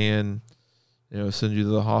condition can, send you to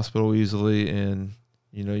the hospital easily, and,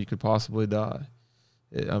 you could possibly die.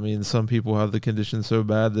 Some people have the condition so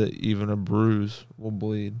bad that even a bruise will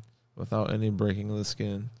bleed without any breaking of the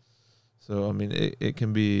skin. So, it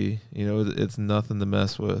can be, it's nothing to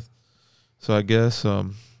mess with. So I guess,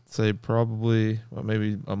 say probably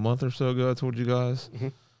maybe a month or so ago, I told you guys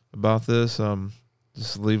about this.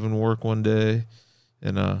 Just leaving work one day,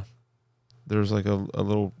 and there's like a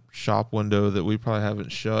little shop window that we probably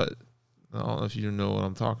haven't shut. I don't know if you know what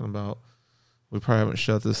I'm talking about. We probably haven't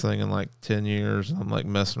shut this thing in like 10 years. I'm like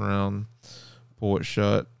messing around, pull it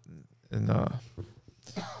shut, and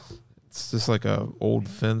it's just like a old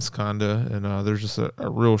fence kind of, and there's just a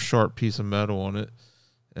real sharp piece of metal on it,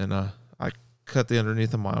 and I cut the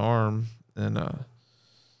underneath of my arm, and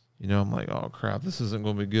I'm like, oh crap, this isn't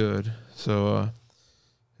going to be good. So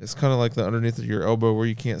it's kind of like the underneath of your elbow where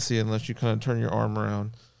you can't see it unless you kind of turn your arm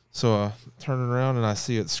around. So turn it around and I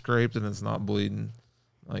see it scraped and it's not bleeding.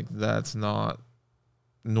 Like, that's not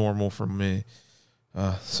normal for me.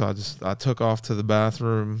 So I took off to the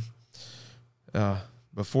bathroom.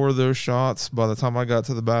 Before those shots, by the time I got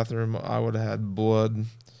to the bathroom, I would have had blood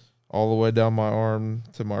all the way down my arm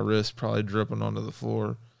to my wrist, probably dripping onto the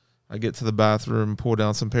floor. I get to the bathroom, pull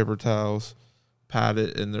down some paper towels, pat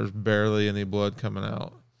it, and there's barely any blood coming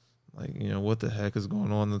out. Like, what the heck is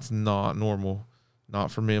going on? That's not normal. Not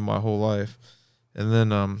for me in my whole life. And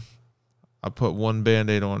then I put one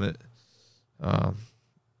Band-Aid on it.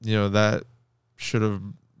 That should have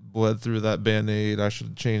bled through that Band-Aid. I should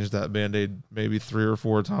have changed that Band-Aid maybe 3 or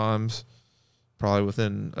 4 times, probably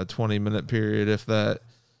within a 20-minute period, if that.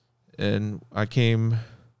 And I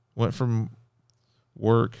went from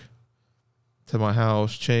work to my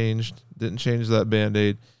house, changed, didn't change that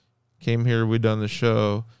Band-Aid, came here, we done the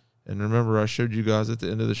show, and remember I showed you guys at the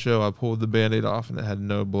end of the show, I pulled the Band-Aid off and it had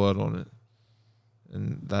no blood on it.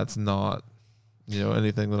 And that's not,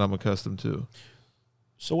 anything that I'm accustomed to.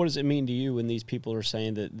 So what does it mean to you when these people are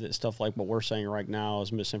saying that stuff like what we're saying right now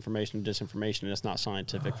is misinformation and disinformation, and it's not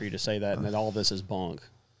scientific for you to say that, and that all this is bunk?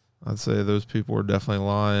 I'd say those people are definitely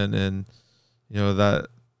lying, and that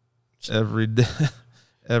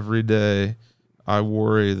every day I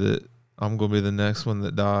worry that I'm going to be the next one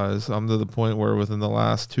that dies. I'm to the point where within the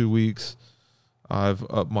last 2 weeks, I've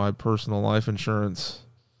upped my personal life insurance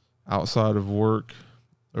outside of work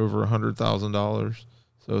over $100,000.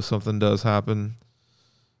 So if something does happen,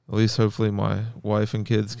 at least hopefully my wife and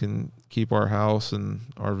kids can keep our house and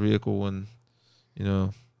our vehicle, and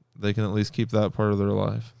they can at least keep that part of their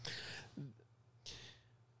life.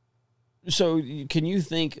 So can you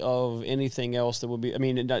think of anything else that would be,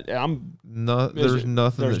 there's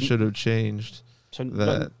nothing that should have changed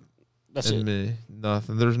that's in me.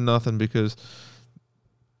 Nothing. There's nothing, because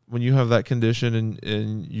when you have that condition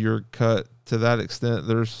and you're cut to that extent,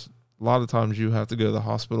 there's a lot of times you have to go to the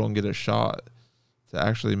hospital and get a shot to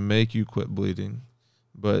actually make you quit bleeding.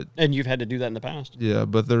 And you've had to do that in the past. Yeah,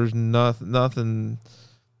 but there's nothing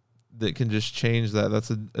that can just change that. That's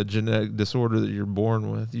a genetic disorder that you're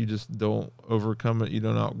born with. You just don't overcome it. You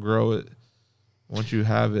don't outgrow it. Once you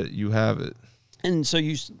have it, you have it. And so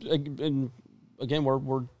and again,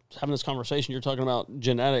 we're having this conversation. You're talking about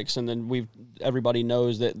genetics, and then everybody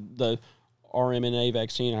knows that the RMNA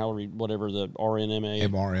vaccine, whatever the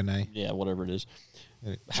mRNA, yeah, whatever it is,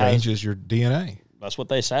 it changes your DNA. That's what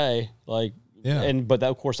they say. But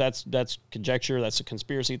of course that's conjecture. That's a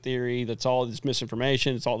conspiracy theory. That's all this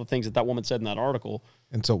misinformation. It's all the things that woman said in that article.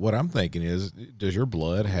 And so what I'm thinking is, does your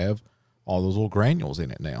blood have all those little granules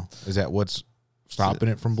in it now? Is that what's stopping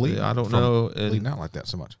it from bleeding? I don't know. Bleeding out like that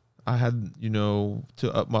so much. I had,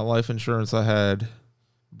 to up my life insurance, I had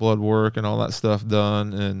blood work and all that stuff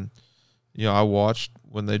done. And, I watched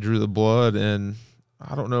when they drew the blood, and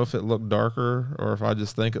I don't know if it looked darker or if I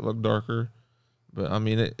just think it looked darker. But,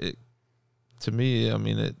 it to me,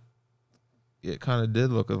 it kind of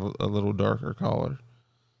did look a little darker color.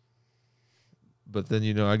 But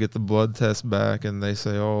then, I get the blood test back, and they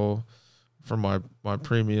say, for my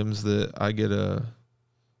premiums that I get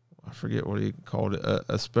I forget what he called it,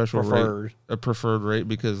 a special rate, a preferred rate,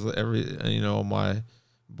 because my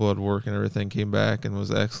blood work and everything came back and was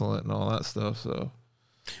excellent and all that stuff. So,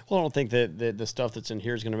 well, I don't think that the stuff that's in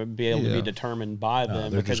here is going to be able to be determined by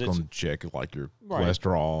them. They're just going to check like your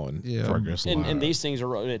cholesterol and triglycerides. And these things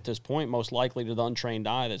are at this point most likely to the untrained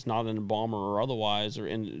eye that's not an embalmer or otherwise, or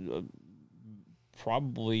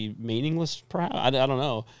probably meaningless. Perhaps I don't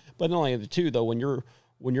know. But not only the two though, when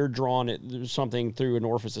you're drawing something through an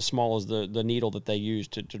orifice as small as the needle that they use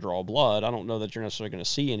to draw blood, I don't know that you're necessarily going to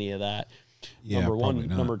see any of that. Yeah, number one.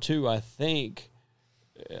 not. Number two, I think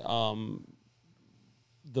from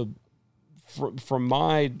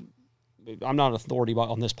my, I'm not an authority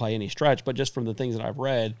on this by any stretch, but just from the things that I've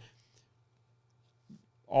read,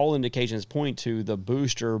 all indications point to the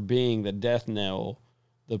booster being the death knell.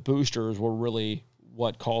 The boosters were really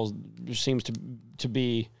what seems to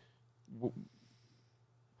be.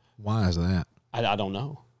 Why is that? I don't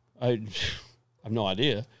know. I have no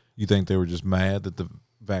idea. You think they were just mad that the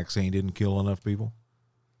vaccine didn't kill enough people,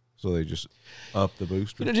 so they just upped the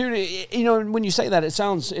booster? Dude, when you say that, it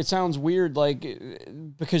sounds weird,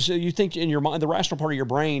 because you think in your mind, the rational part of your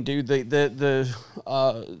brain, dude, the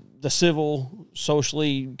civil,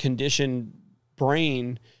 socially conditioned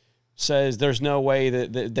brain says there's no way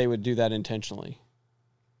that they would do that intentionally,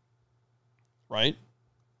 right?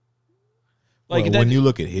 When you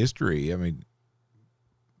look at history,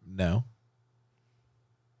 no.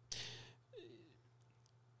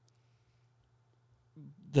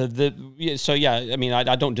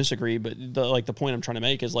 I don't disagree, but the point I'm trying to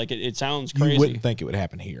make is it sounds crazy. You wouldn't think it would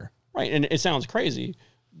happen here, right? And it sounds crazy,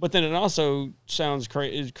 but then it also sounds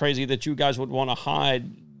crazy that you guys would want to hide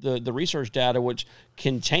the research data, which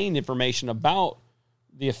contain information about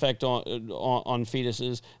the effect on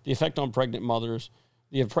fetuses, the effect on pregnant mothers,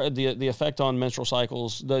 the effect on menstrual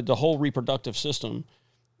cycles, the whole reproductive system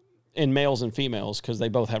in males and females, because they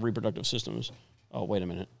both have reproductive systems. Oh, wait a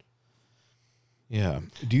minute. Yeah.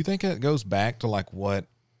 Do you think that goes back to what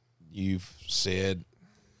you've said,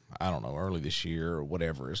 I don't know, early this year or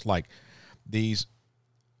whatever? It's like these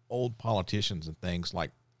old politicians and things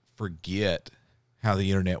forget how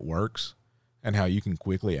the internet works and how you can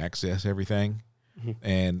quickly access everything, mm-hmm.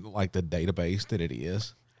 and the database that it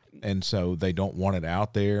is. And so they don't want it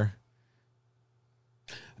out there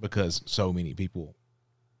because so many people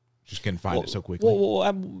Just couldn't find it so quickly.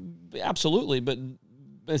 Absolutely, but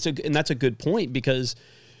that's a good point, because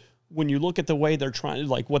when you look at the way they're trying,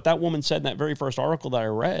 like what that woman said in that very first article that I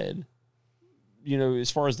read, as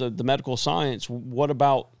far as the medical science, what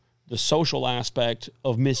about the social aspect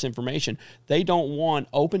of misinformation? They don't want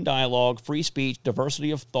open dialogue, free speech,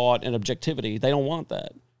 diversity of thought, and objectivity. They don't want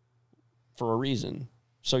that for a reason.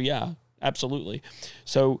 So yeah, absolutely.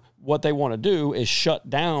 So what they want to do is shut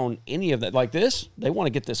down any of that. Like this, they want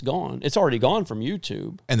to get this gone. It's already gone from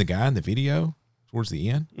YouTube. And the guy in the video towards the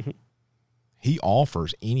end, he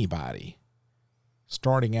offers anybody,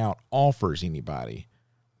 starting out, offers anybody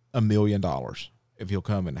 $1 million if he'll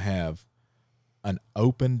come and have an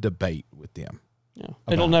open debate with them. Yeah,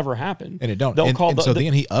 it'll never happen. And it don't. They'll call so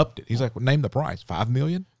then he upped it. He's like, well, name the price. $5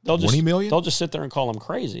 million? $20 million? They'll just sit there and call him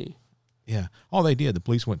crazy. Yeah. All they did, the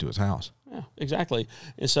police went to his house. Yeah, exactly.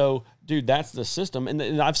 And so, dude, that's the system.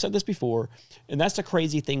 And I've said this before, and that's the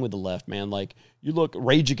crazy thing with the left, man. Like, you look,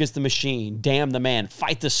 Rage Against the Machine, Damn the Man,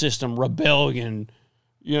 Fight the System, Rebellion.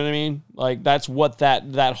 You know what I mean? Like, that's what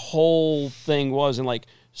that whole thing was. And, like,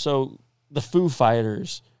 so the Foo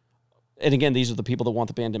Fighters, and again, these are the people that want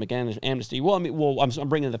the pandemic amnesty. Well, I'm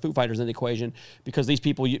bringing the Foo Fighters in the equation because these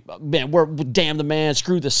people, we're damn the man,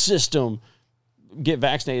 screw the system, get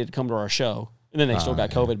vaccinated to come to our show. And then they still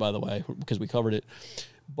got COVID, by the way, because we covered it.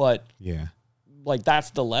 But yeah, like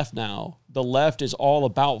that's the left now. The left is all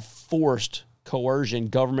about forced coercion,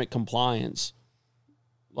 government compliance.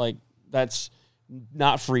 Like that's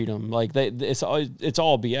not freedom. Like it's all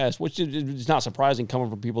BS, which is not surprising coming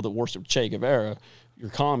from people that worship Che Guevara. You're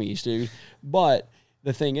commies, dude. But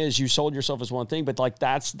the thing is, you sold yourself as one thing. But like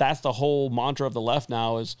that's the whole mantra of the left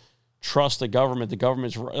now is trust the government. The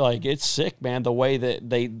government's like, it's sick, man, the way that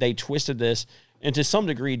they twisted this and to some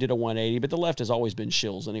degree did a 180, but the left has always been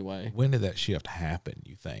shills anyway. When did that shift happen,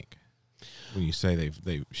 you think? When you say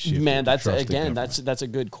they've shifted, man, that's a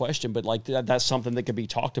good question, but like that's something that could be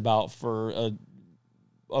talked about for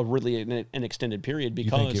a really an extended period.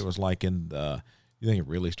 Because you think it was like you think it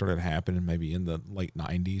really started happening maybe in the late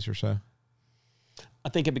 90s or so? I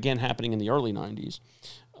think it began happening in the early 90s.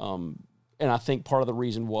 And I think part of the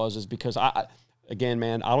reason is because again,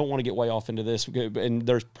 man, I don't want to get way off into this, and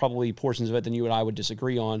there's probably portions of it that you and I would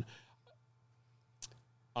disagree on.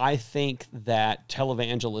 I think that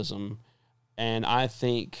televangelism and I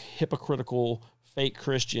think hypocritical fake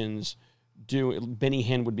Christians Benny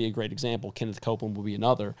Hinn would be a great example. Kenneth Copeland would be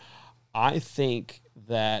another. I think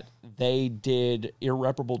that they did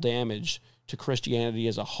irreparable damage to Christianity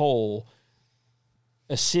as a whole,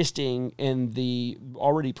 assisting in the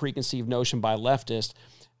already preconceived notion by leftists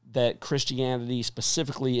that Christianity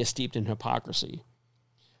specifically is steeped in hypocrisy,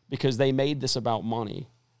 because they made this about money.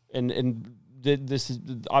 And this is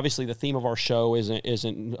obviously the theme of our show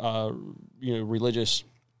isn't religious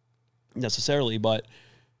necessarily, but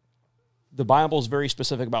the Bible is very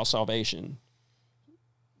specific about salvation.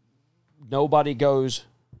 Nobody goes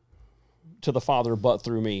to the Father but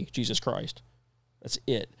through me, Jesus Christ. That's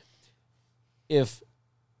it.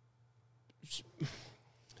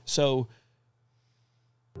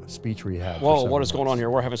 Speech rehab. Whoa, what is going on here?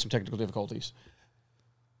 We're having some technical difficulties.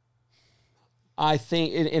 I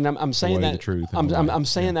think, and I'm saying that. I'm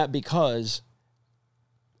saying that because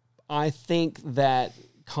I think that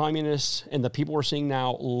communists and the people we're seeing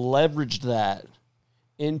now leveraged that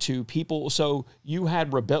into people. So you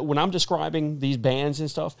had when I'm describing these bans and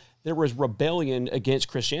stuff, there was rebellion against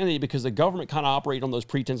Christianity because the government kind of operated on those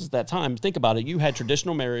pretenses at that time. Think about it. You had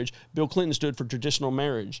traditional marriage. Bill Clinton stood for traditional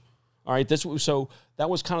marriage. All right. So that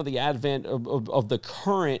was kind of the advent of the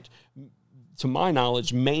current, to my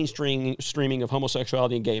knowledge, mainstreaming of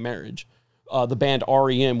homosexuality and gay marriage. The band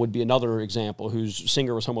REM would be another example, whose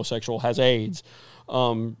singer was homosexual, has AIDS.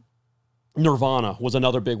 Nirvana was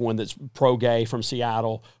another big one that's pro-gay from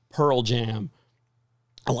Seattle. Pearl Jam.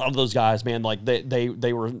 A lot of those guys, man, like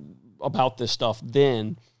they were about this stuff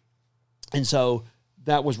then. And so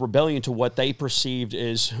that was rebellion to what they perceived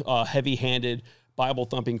as heavy-handed,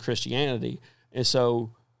 Bible-thumping Christianity. And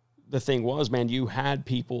so the thing was, man, you had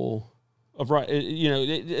people of right,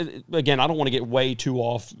 again, I don't want to get way too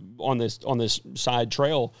off on this side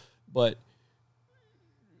trail, but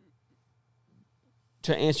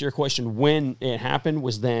to answer your question, when it happened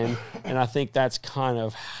was then, and I think that's kind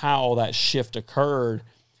of how that shift occurred.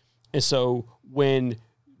 And so when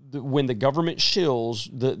the government shills,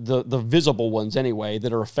 the visible ones anyway,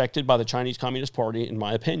 that are affected by the Chinese Communist Party, in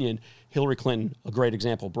my opinion, Hillary Clinton, a great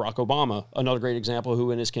example. Barack Obama, another great example,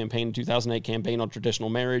 who in his campaign in 2008 campaigned on traditional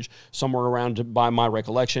marriage, somewhere around, by my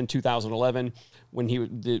recollection, 2011, when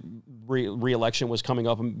the re-election was coming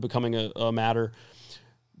up and becoming a matter.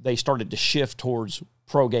 they started to shift towards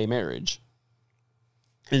pro-gay marriage.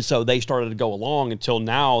 And so they started to go along until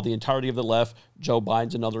now the entirety of the left, Joe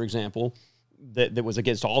Biden's another example, that was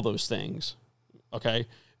against all those things, okay?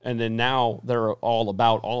 And then now they're all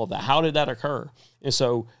about all of that. How did that occur? And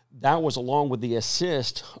so that was along with the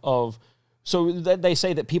assist of, so they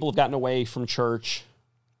say that people have gotten away from church,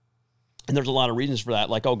 and there's a lot of reasons for that,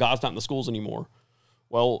 like, oh, God's not in the schools anymore.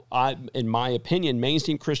 Well, in my opinion,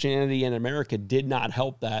 mainstream Christianity in America did not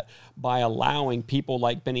help that by allowing people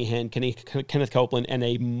like Benny Hinn, Kenneth Copeland, and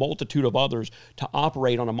a multitude of others to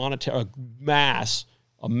operate on a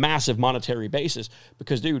massive monetary basis.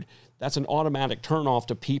 Because, dude, that's an automatic turnoff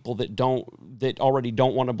to people that already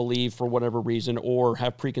don't want to believe for whatever reason or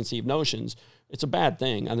have preconceived notions. It's a bad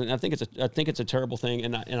thing. I think it's a terrible thing,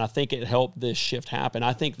 and I think it helped this shift happen.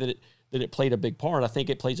 I think that it played a big part. I think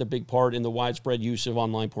it plays a big part in the widespread use of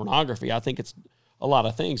online pornography. I think it's a lot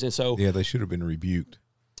of things. And so, yeah, they should have been rebuked.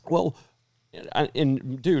 Well,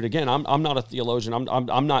 and dude, again, I'm not a theologian.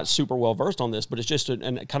 I'm not super well versed on this, but it's just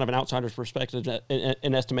kind of an outsider's perspective,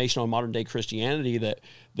 an estimation on modern day Christianity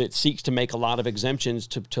that seeks to make a lot of exemptions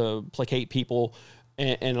to placate people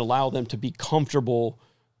and allow them to be comfortable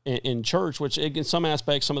in church, which in some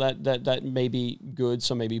aspects, some of that may be good,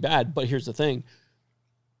 some may be bad. But here's the thing.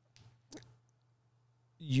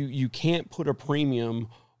 You can't put a premium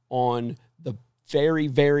on the very,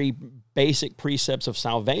 very basic precepts of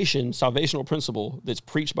salvational principle that's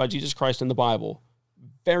preached by Jesus Christ in the Bible.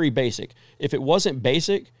 Very basic. If it wasn't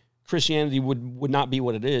basic, Christianity would not be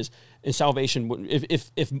what it is. And salvation would,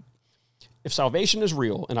 if salvation is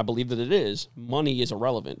real, and I believe that it is, money is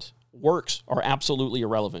irrelevant. Works are absolutely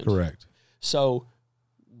irrelevant. Correct. So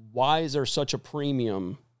why is there such a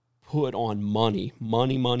premium put on money?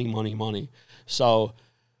 Money. So,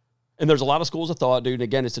 and there's a lot of schools of thought, dude.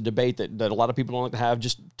 Again, it's a debate that a lot of people don't like to have.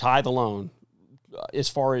 Just tithe alone, as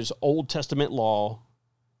far as Old Testament law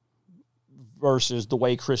versus the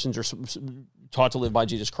way Christians are taught to live by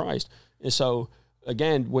Jesus Christ. And so,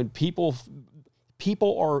 again, when people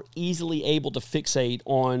are easily able to fixate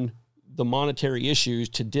on the monetary issues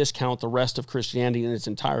to discount the rest of Christianity in its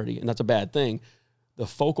entirety, and that's a bad thing. The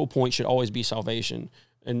focal point should always be salvation.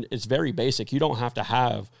 And it's very basic. You don't have to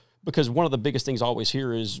have, because one of the biggest things I always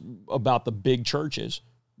hear is about the big churches.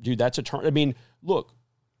 Dude, that's a turn. I mean, look,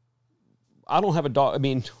 I don't have a dog. I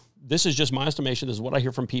mean, this is just my estimation. This is what I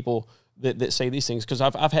hear from people that say these things, because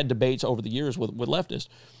I've had debates over the years with leftists.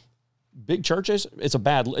 Big churches, it's a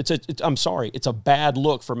bad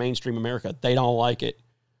look for mainstream America. They don't like it.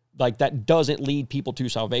 Like, that doesn't lead people to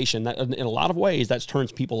salvation. That, in a lot of ways, that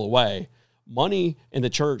turns people away. Money and the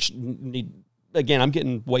church need, again, I'm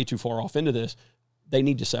getting way too far off into this. They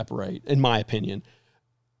need to separate, in my opinion.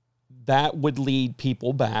 That would lead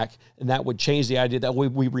people back, and that would change the idea that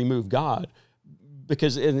we remove God.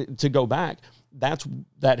 Because to go back, that's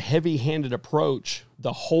that heavy-handed approach,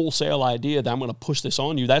 the wholesale idea that I'm going to push this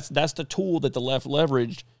on you. That's the tool that the left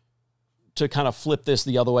leveraged to kind of flip this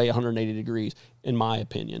the other way 180 degrees, in my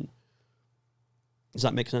opinion. Does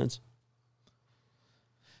that make sense?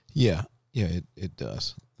 Yeah, it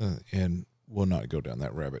does. And we'll not go down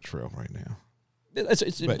that rabbit trail right now.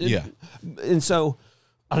 And so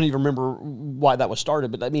I don't even remember why that was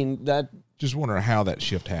started, but I mean, that just wondering how that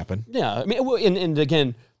shift happened. Yeah, I mean, and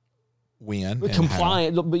again, when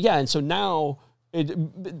compliant, but yeah, and so now,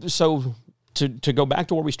 so to go back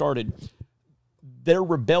to where we started, their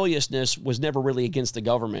rebelliousness was never really against the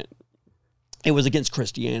government. It was against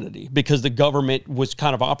Christianity, because the government was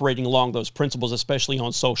kind of operating along those principles, especially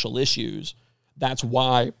on social issues. That's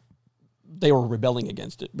why they were rebelling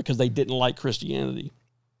against it, because they didn't like Christianity.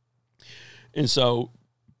 And so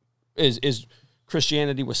as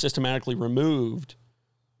Christianity was systematically removed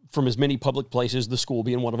from as many public places, the school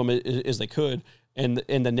being one of them, as they could, and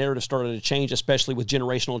the narrative started to change, especially with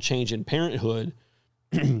generational change in parenthood,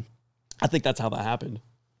 I think that's how that happened.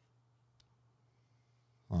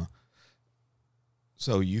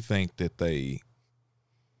 So you think that they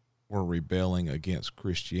were rebelling against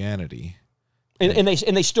Christianity? And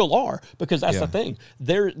they still are, because that's the thing.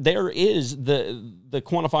 There is the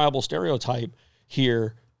quantifiable stereotype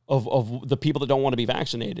here of the people that don't want to be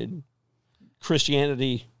vaccinated.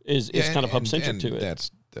 Christianity is kind of hub-centric to it.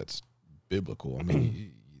 That's biblical. I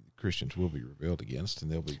mean, Christians will be rebelled against,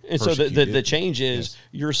 and they'll be and persecuted. So the change is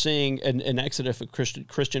you're seeing an exodus of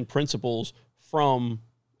Christian principles from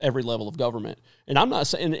every level of government. And I'm not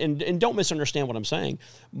saying, and don't misunderstand what I'm saying.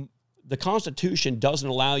 The Constitution doesn't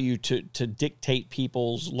allow you to dictate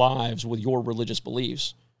people's lives with your religious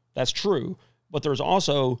beliefs. That's true. But there's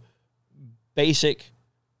also basic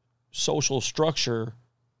social structure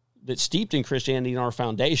that's steeped in Christianity in our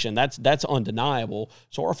foundation. That's undeniable.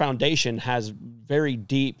 So our foundation has very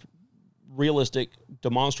deep, realistic,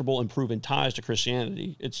 demonstrable, and proven ties to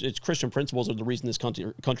Christianity. It's Christian principles are the reason this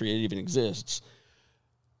country even exists.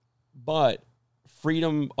 But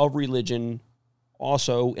freedom of religion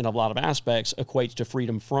also, in a lot of aspects, equates to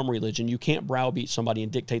freedom from religion. You can't browbeat somebody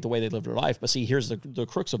and dictate the way they live their life. But see, here's the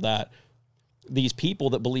crux of that. These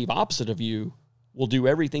people that believe opposite of you will do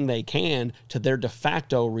everything they can to their de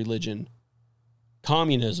facto religion,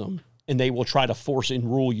 communism, and they will try to force and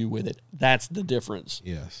rule you with it. That's the difference.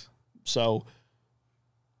 Yes. So,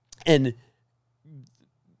 and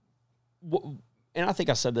I think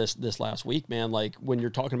I said this last week, man. Like when you're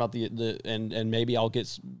talking about and maybe I'll get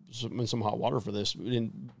some hot water for this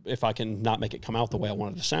if I can not make it come out the way I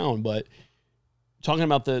want it to sound. But talking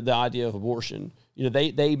about the idea of abortion, you know,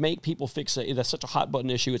 they make people fixate. That's such a hot button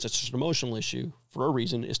issue. It's such an emotional issue for a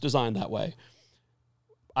reason. It's designed that way.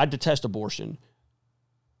 I detest abortion,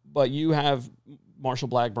 but you have Marshall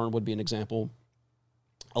Blackburn would be an example.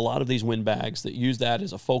 A lot of these windbags that use that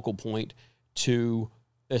as a focal point to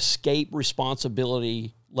escape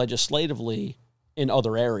responsibility legislatively in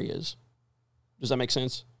other areas. Does that make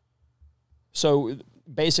sense? So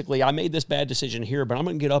basically, I made this bad decision here, but I'm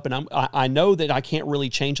going to get up and I know that I can't really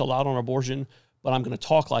change a lot on abortion, but I'm going to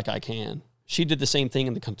talk like I can. She did the same thing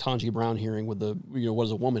in the Ketanji Brown hearing with what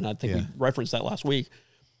is a woman. I think we referenced that last week.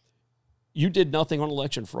 You did nothing on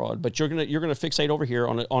election fraud, but you're gonna fixate over here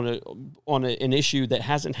on an issue that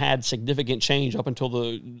hasn't had significant change up until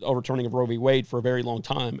the overturning of Roe v. Wade for a very long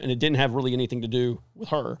time, and it didn't have really anything to do with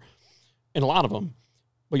her, and a lot of them.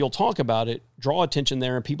 But you'll talk about it, draw attention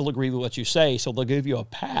there, and people agree with what you say, so they'll give you a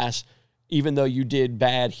pass, even though you did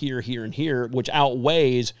bad here, here, and here, which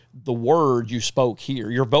outweighs the word you spoke here.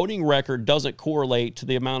 Your voting record doesn't correlate to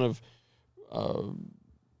the amount of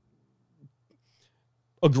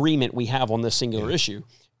agreement we have on this singular issue.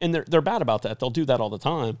 And they're bad about that. They'll do that all the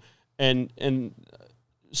time. And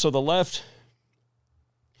so the left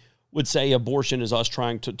would say abortion is us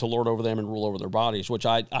trying to lord over them and rule over their bodies, which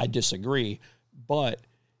I disagree. But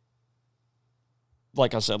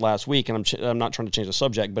like I said last week, and I'm not trying to change the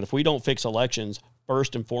subject, but if we don't fix elections,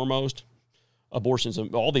 first and foremost, abortions,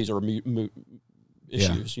 all these are moot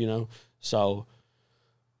issues, you know? So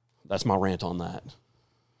that's my rant on that.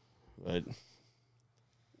 But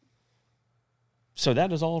so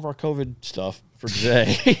that is all of our COVID stuff for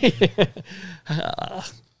today.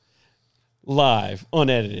 Live,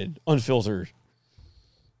 unedited, unfiltered.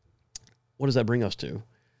 What does that bring us to?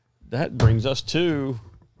 That brings us to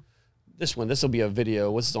this one. This will be a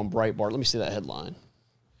video. What's this on Breitbart? Let me see that headline.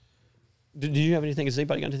 Did you have anything? Has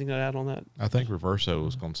anybody got anything to add on that? I think Reverso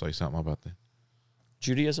was going to say something about that.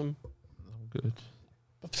 Judaism? Good.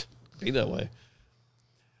 Be that way.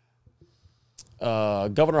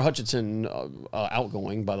 Governor Hutchinson,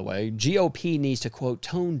 outgoing, by the way, GOP needs to, quote,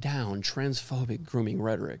 tone down transphobic grooming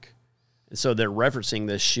rhetoric. And so they're referencing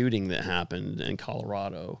this shooting that happened in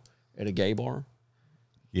Colorado at a gay bar.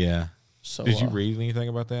 Yeah. So did you read anything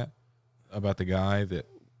about that? About the guy that...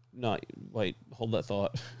 No, wait, hold that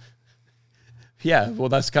thought. Yeah, well,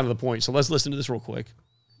 that's kind of the point. So let's listen to this real quick,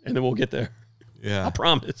 and then we'll get there. Yeah. I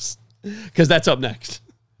promise. Because that's up next.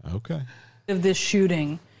 Okay. Of this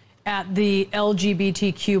shooting at the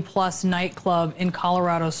LGBTQ plus nightclub in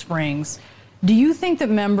Colorado Springs, do you think that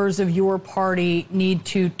members of your party need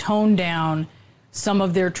to tone down some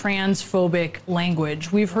of their transphobic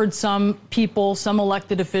language? We've heard some people, some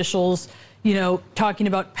elected officials, you know, talking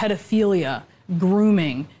about pedophilia,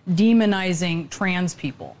 grooming, demonizing trans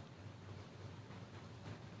people.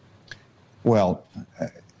 Well,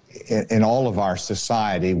 in all of our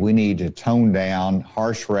society, we need to tone down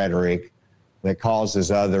harsh rhetoric that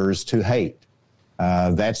causes others to hate.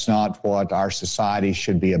 That's not what our society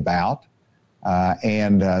should be about.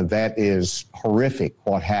 And that is horrific,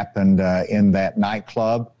 what happened in that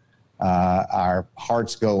nightclub. Our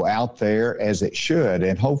hearts go out there as it should,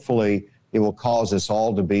 and hopefully it will cause us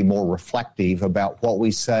all to be more reflective about what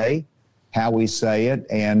we say, how we say it,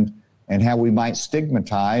 and how we might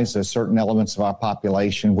stigmatize certain elements of our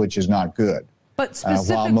population, which is not good. But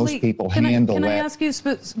specifically, while most people handle can that. I ask you,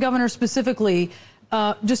 Governor, specifically,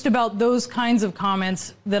 just about those kinds of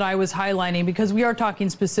comments that I was highlighting, because we are talking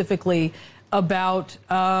specifically about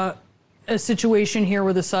a situation here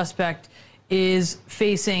where the suspect is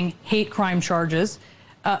facing hate crime charges.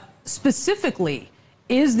 Specifically,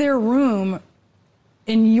 is there room,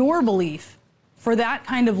 in your belief, for that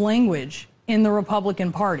kind of language in the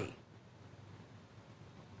Republican Party?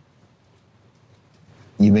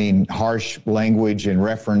 You mean harsh language in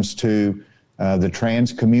reference to the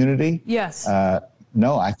trans community? Yes.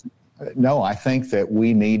 No, no, I think that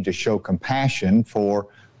we need to show compassion for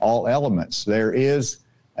all elements. There is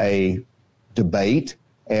a debate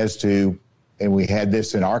as to, and we had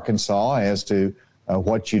this in Arkansas, as to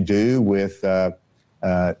what you do with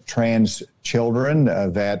trans children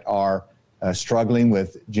that are struggling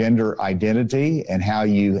with gender identity and how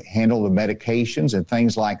you handle the medications and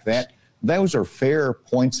things like that. Those are fair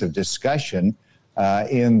points of discussion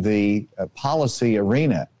in the policy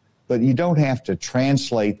arena, but you don't have to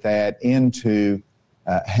translate that into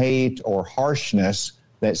hate or harshness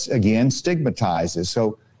that, again, stigmatizes.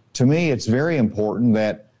 So to me, it's very important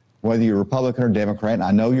that whether you're Republican or Democrat, and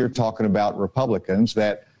I know you're talking about Republicans,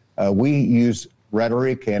 that we use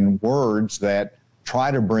rhetoric and words that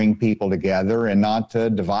try to bring people together and not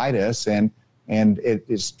to divide us. And it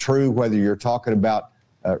is true whether you're talking about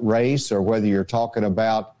race or whether you're talking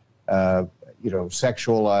about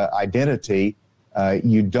sexual identity.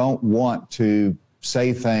 You don't want to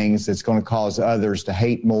say things that's going to cause others to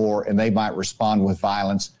hate more and they might respond with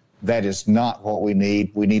violence. That is not what we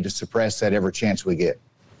need. We need to suppress that every chance we get.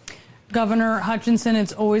 Governor Hutchinson,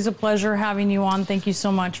 it's always a pleasure having you on. Thank you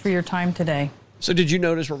so much for your time today. So did you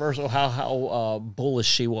notice, Reverso, how bullish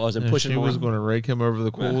she was and pushing him? She was around? going to rake him over the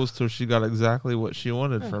coals till she got exactly what she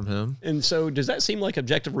wanted from him. And so does that seem like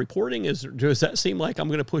objective reporting? Does that seem like I'm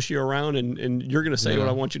going to push you around and you're going to say what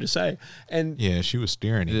I want you to say? And yeah, she was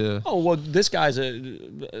steering it. Yeah. Oh, well, this guy's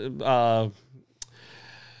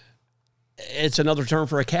it's another term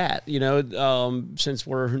for a cat, since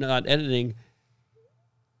we're not editing.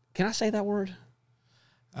 Can I say that word?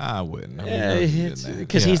 I wouldn't.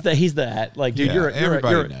 Because he's that. Like, dude, you're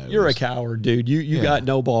a coward, dude. You got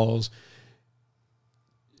no balls.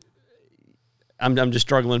 I'm just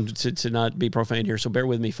struggling to not be profane here, so bear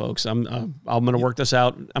with me, folks. I'm going to work this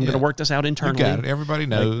out. I'm going to work this out internally. You got it. Everybody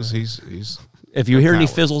knows he's. If you hear any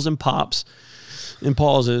fizzles and pops and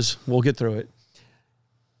pauses, we'll get through it.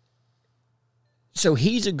 So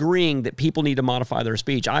he's agreeing that people need to modify their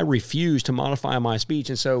speech. I refuse to modify my speech.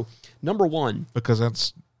 And so, number one, because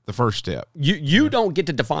that's the first step. You don't get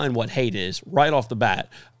to define what hate is right off the bat.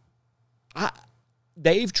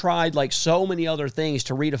 They've tried like so many other things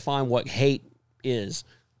to redefine what hate is.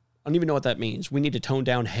 I don't even know what that means. We need to tone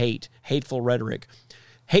down hate, hateful rhetoric.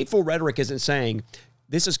 Hateful rhetoric isn't saying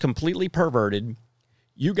this is completely perverted.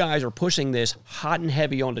 You guys are pushing this hot and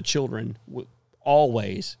heavy onto children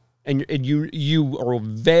always. And you are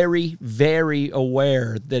very, very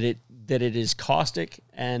aware that it is caustic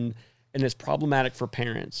and it's problematic for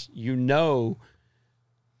parents. You know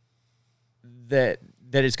that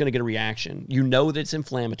it's going to get a reaction. You know that it's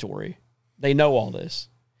inflammatory. They know all this.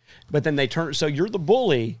 But then they turn, so you're the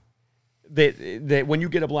bully that when you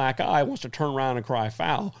get a black eye wants to turn around and cry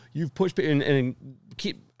foul. You've pushed and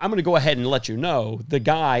keep. I'm going to go ahead and let you know the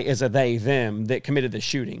guy is a they, them that committed the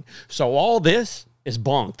shooting. So all this is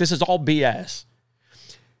bunk. This is all BS.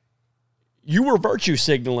 You were virtue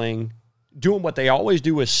signaling, doing what they always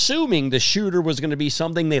do, assuming the shooter was going to be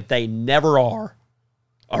something that they never are.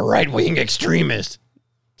 A right-wing extremist.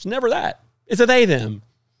 It's never that. It's a they, them.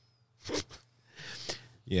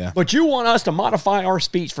 Yeah. But you want us to modify our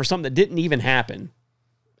speech for something that didn't even happen.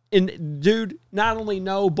 And dude, not only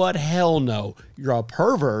no, but hell no. You're a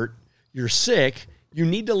pervert. You're sick. You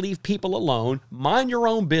need to leave people alone. Mind your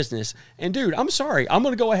own business. And dude, I'm sorry. I'm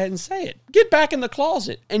going to go ahead and say it. Get back in the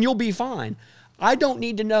closet and you'll be fine. I don't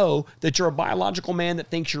need to know that you're a biological man that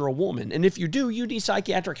thinks you're a woman. And if you do, you need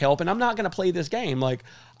psychiatric help. And I'm not going to play this game. Like,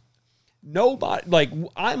 nobody, like,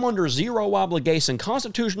 I'm under zero obligation,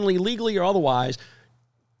 constitutionally, legally, or otherwise,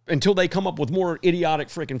 until they come up with more idiotic,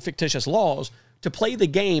 freaking fictitious laws to play the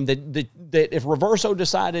game that if Reverso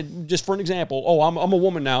decided, just for an example, oh, I'm a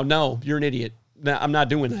woman now. No, you're an idiot. No, I'm not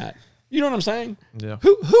doing that. You know what I'm saying? Yeah.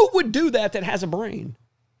 Who would do that has a brain?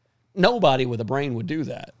 Nobody with a brain would do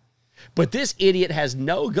that. But this idiot has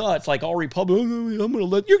no guts, like all Republicans.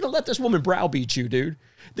 You're gonna let this woman browbeat you, dude.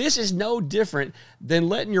 This is no different than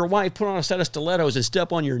letting your wife put on a set of stilettos and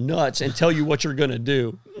step on your nuts and tell you what you're gonna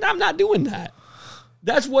do. I'm not doing that.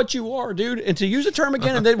 That's what you are, dude. And to use a term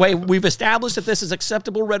again, and that way we've established that this is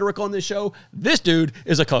acceptable rhetoric on this show. This dude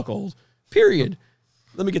is a cuckold. Period.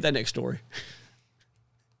 Let me get that next story.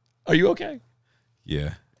 Are you okay?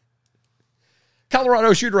 Yeah.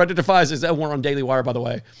 Colorado shooter identifies as that one on Daily Wire, by the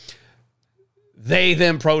way. They,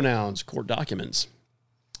 them pronouns, court documents.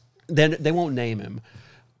 Then they won't name him.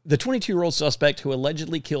 The 22-year-old suspect who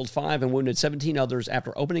allegedly killed 5 and wounded 17 others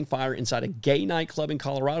after opening fire inside a gay nightclub in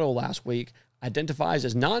Colorado last week identifies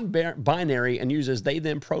as non-binary and uses they,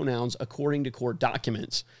 them pronouns according to court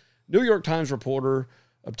documents. New York Times reporter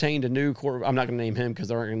obtained a new court. I'm not going to name him because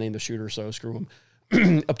they're not going to name the shooter, so screw him.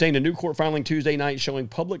 obtained a new court filing Tuesday night showing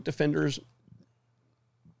public defenders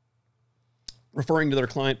referring to their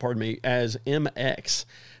client, as MX,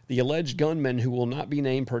 the alleged gunman who will not be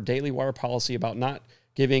named per Daily Wire policy about not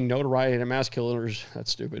giving notoriety to mass killers.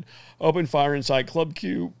 That's stupid. Opened fire inside Club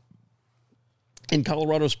Q in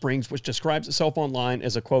Colorado Springs, which describes itself online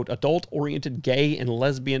as a, quote, adult-oriented gay and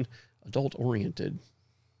lesbian, adult-oriented.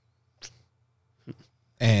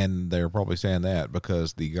 And they're probably saying that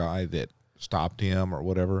because the guy that stopped him or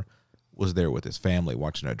whatever was there with his family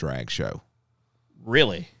watching a drag show.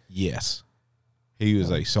 Really? Yes. He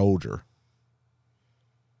was a soldier.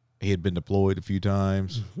 He had been deployed a few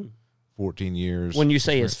times, 14 years. When you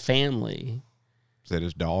say his family. Said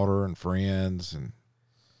his daughter and friends, and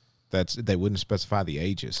they wouldn't specify the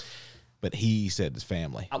ages, but he said his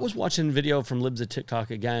family. I was watching a video from Libs of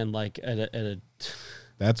TikTok again, like at a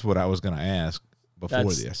That's what I was going to ask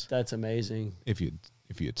before this. That's amazing. If you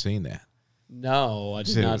had seen that. No, I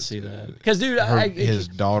did not see that. Because, dude, his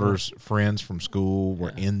daughter's friends from school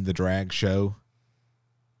were in the drag show.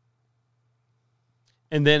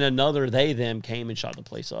 And then another them came and shot the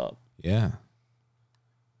place up. Yeah.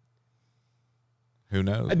 Who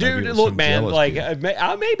knows? Dude, look, man, like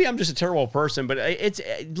maybe I'm just a terrible person, but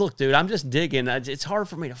look, dude, I'm just digging. It's hard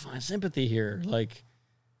for me to find sympathy here. Like,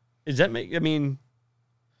 does that make? I mean,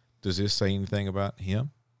 does this say anything about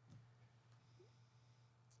him?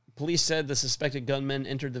 Police said the suspected gunman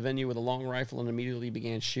entered the venue with a long rifle and immediately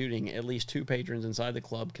began shooting. At least 2 patrons inside the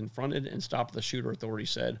club confronted and stopped the shooter,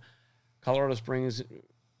 authorities said. Colorado Springs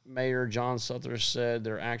Mayor John Sutter said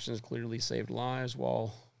their actions clearly saved lives,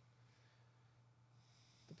 while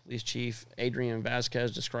the police chief Adrian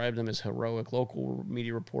Vasquez described them as heroic. Local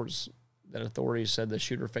media reports that authorities said the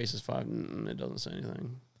shooter faces 5. It doesn't say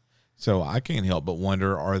anything. So I can't help but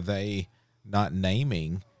wonder, are they not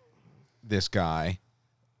naming this guy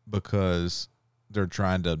because they're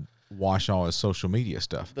trying to wash all his social media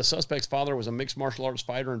stuff? The suspect's father was a mixed martial arts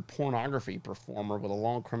fighter and pornography performer with a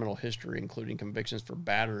long criminal history, including convictions for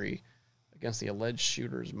battery against the alleged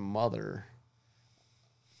shooter's mother.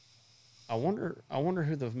 I wonder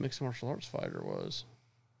who the mixed martial arts fighter was.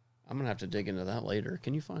 I'm going to have to dig into that later.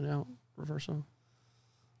 Can you find out, Reverso?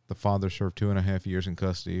 The father served 2.5 years in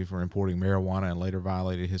custody for importing marijuana and later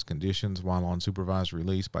violated his conditions while on supervised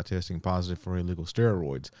release by testing positive for illegal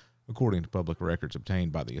steroids, according to public records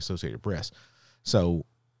obtained by the Associated Press. So,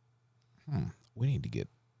 we need to get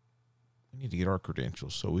our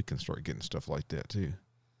credentials so we can start getting stuff like that too.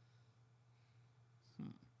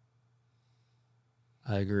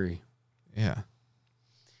 I agree. Yeah.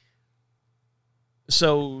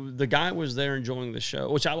 So the guy was there enjoying the show,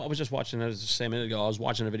 which I was just watching, as I said a minute ago, I was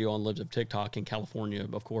watching a video on Libs of TikTok in California,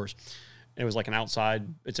 of course. And it was like an outside,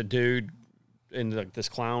 it's a dude in like this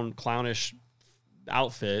clownish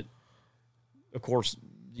outfit. Of course,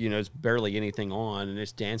 it's barely anything on, and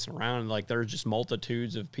it's dancing around. And like there's just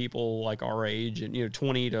multitudes of people like our age and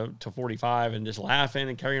 20 to 45 and just laughing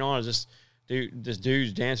and carrying on. It's just this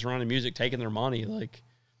dude's dancing around to music, taking their money,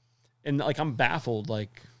 and I'm baffled,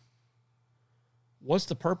 what's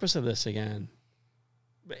the purpose of this again?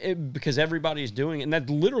 Because everybody's doing it. And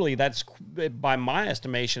that's by my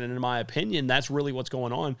estimation and in my opinion, that's really what's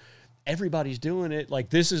going on. Everybody's doing it.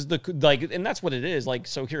 This is and that's what it is.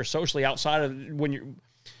 So here socially, outside of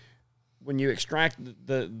when you extract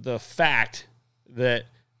the fact that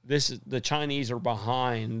the Chinese are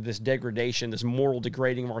behind this degradation, this moral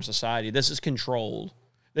degrading of our society, this is controlled.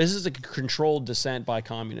 This is a controlled descent by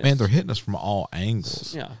communists. Man, they're hitting us from all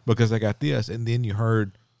angles. Yeah. Because they got this, and then you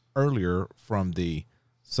heard earlier from the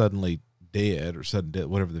sudden dead,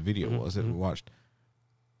 whatever the video was that we watched.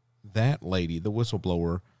 That lady, the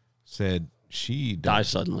whistleblower, said she died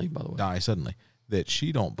suddenly, by the way. Die suddenly. That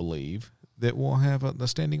she don't believe that we'll have a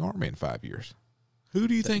standing army in 5 years. Who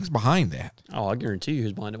do you think's behind that? Oh, I guarantee you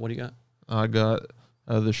who's behind it. What do you got? I got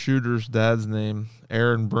the shooter's dad's name,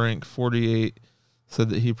 Aaron Brink, 48. Said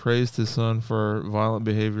that he praised his son for violent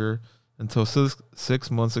behavior. Until 6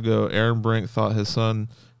 months ago, Aaron Brink thought his son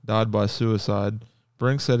died by suicide.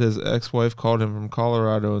 Brink said his ex-wife called him from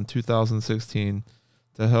Colorado in 2016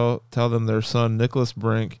 to tell them their son, Nicholas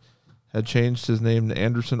Brink, had changed his name to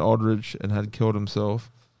Anderson Aldridge and had killed himself.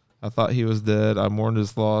 I thought he was dead. I mourned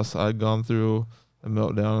his loss. I had gone through a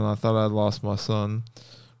meltdown, and I thought I had lost my son.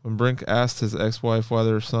 When Brink asked his ex-wife why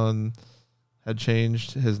their son had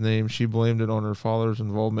changed his name, she blamed it on her father's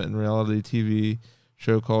involvement in reality TV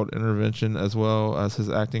show called Intervention, as well as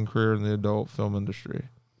his acting career in the adult film industry.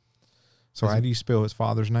 So how do you spell his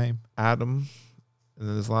father's name? Adam, and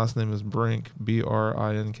then his last name is Brink,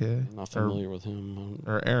 B-R-I-N-K. I'm not familiar with him.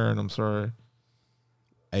 Or Aaron, I'm sorry.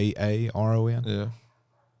 A-A-R-O-N? Yeah.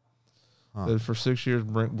 Said for 6 years,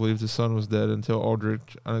 Brink believed his son was dead until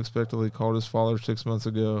Aldrich unexpectedly called his father 6 months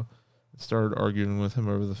ago and started arguing with him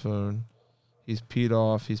over the phone. He's peed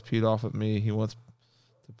off. He's peed off at me. He wants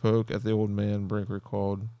to poke at the old man, Brink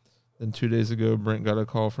recalled. Then 2 days ago, Brink got a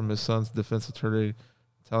call from his son's defense attorney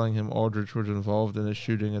telling him Aldrich was involved in a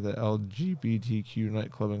shooting at the LGBTQ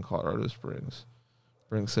nightclub in Colorado Springs.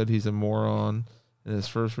 Brink said he's a moron, and his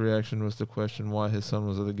first reaction was to question why his son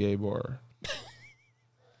was at a gay bar.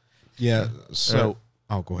 Yeah, so...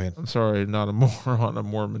 go ahead. I'm sorry, not a moron, a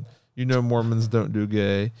Mormon. You know Mormons don't do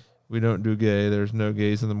gay. We don't do gay. There's no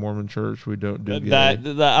gays in the Mormon church. We don't do gay.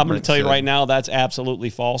 I'm going to tell you right now, that's absolutely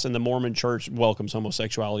false. And the Mormon church welcomes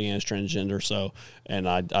homosexuality and transgender. So, and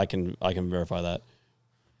I can verify that.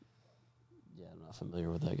 Yeah, I'm not familiar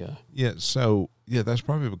with that guy. Yeah, so that's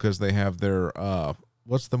probably because they have their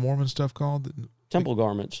what's the Mormon stuff called? Temple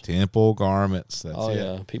garments. Temple garments. That's it.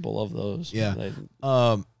 Yeah, people love those. Yeah,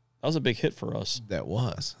 that was a big hit for us. That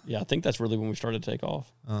was. Yeah, I think that's really when we started to take off.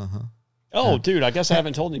 Oh, dude, I guess I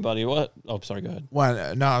haven't told anybody. What? Oh, sorry, go ahead.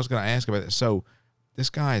 Well, no, I was going to ask about that. So, this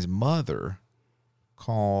guy's mother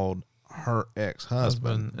called her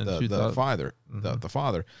ex-husband, the father, the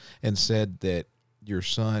father, and said that your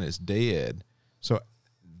son is dead. So,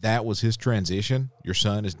 that was his transition. Your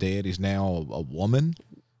son is dead. He's now a woman.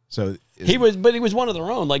 So he was one of their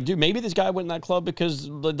own. Like, dude, maybe this guy went in that club because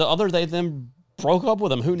the other they then broke up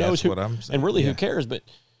with him. Who knows? That's what I'm saying. And really, who cares? But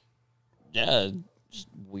yeah. Just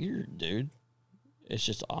weird, dude. It's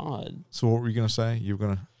just odd. So what were you going to say? You were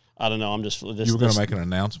going to... I don't know. I'm just... you were going to make an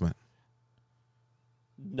announcement.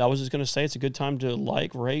 I was just going to say it's a good time to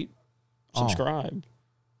like, rate, subscribe.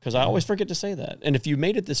 Because I always forget to say that. And if you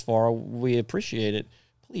made it this far, we appreciate it.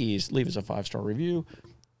 Please leave us a 5-star review.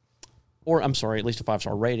 Or, I'm sorry, at least a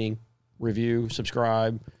 5-star rating, review,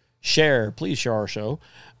 subscribe, share. Please share our show.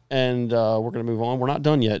 And we're going to move on. We're not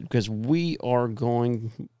done yet because we are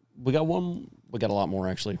going... We got one... We got a lot more,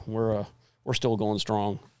 actually. We're still going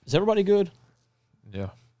strong. Is everybody good?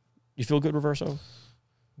 Yeah. You feel good, Reverso?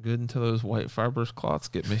 Good until those white fibrous clots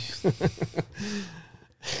get me.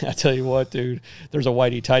 I tell you what, dude. There's a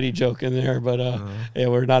whitey-tighty joke in there, but yeah,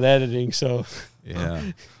 we're not editing, so... Yeah.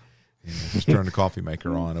 Just turn the coffee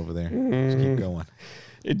maker on over there. Just keep going.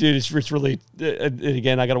 Dude, it's really...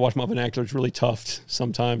 again, I got to watch my vernacular. It's really tough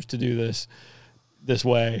sometimes to do this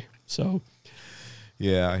way, so...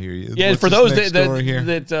 Yeah, I hear you. Yeah, What's for those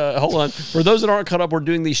that hold on. For those that aren't caught up, we're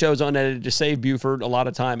doing these shows unedited to save Buford a lot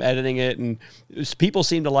of time editing it, and people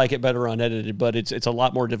seem to like it better unedited. But it's a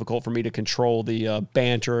lot more difficult for me to control the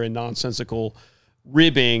banter and nonsensical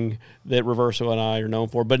ribbing that Reverso and I are known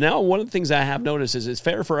for. But now one of the things I have noticed is it's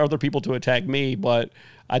fair for other people to attack me, but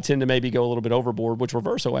I tend to maybe go a little bit overboard, which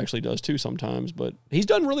Reverso actually does too sometimes. But he's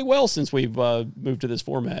done really well since we've moved to this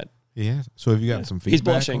format. Yeah. So have you got some feedback he's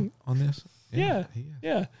blushing on this? Yeah.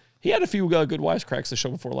 He had a few good wisecracks the show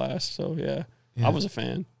before last, so yeah. I was a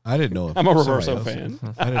fan. I didn't know if I'm a Reverso fan.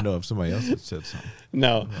 I didn't know if somebody else had said something.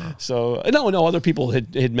 No. So no, other people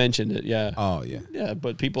had mentioned it, yeah. Oh, yeah. Yeah,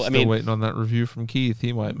 but people, Still waiting on that review from Keith.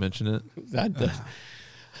 He might mention it.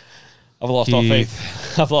 I've lost all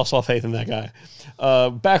faith. I've lost all faith in that guy.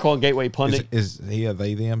 Back on Gateway Pundit. Is he a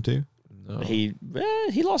they, them too? No. He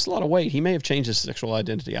lost a lot of weight. He may have changed his sexual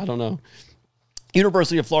identity. I don't know.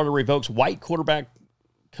 University of Florida revokes white quarterback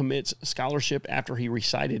commits scholarship after he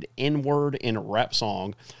recited N-word in a rap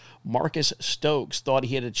song. Marcus Stokes thought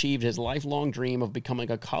he had achieved his lifelong dream of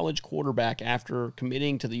becoming a college quarterback after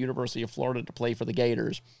committing to the University of Florida to play for the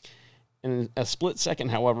Gators. In a split second,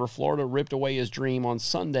 however, Florida ripped away his dream on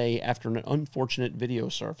Sunday after an unfortunate video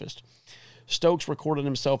surfaced. Stokes recorded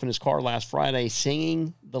himself in his car last Friday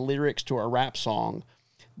singing the lyrics to a rap song.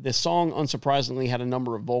 This song, unsurprisingly, had a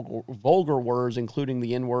number of vulgar words, including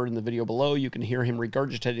the N-word in the video below. You can hear him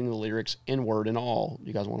regurgitating the lyrics, N-word and all.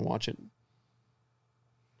 You guys want to watch it?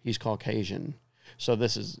 He's Caucasian. So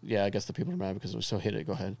this is, I guess the people are mad because it was so hit it.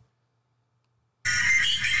 Go ahead.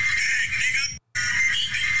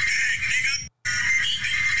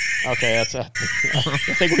 Okay, that's I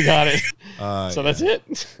think we got it. So that's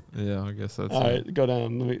it? Yeah, I guess that's all it. right, go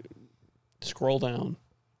down. Let me scroll down.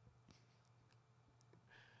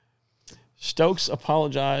 Stokes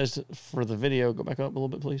apologized for the video. Go back up a little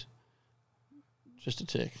bit, please. Just a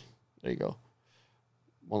tick. There you go.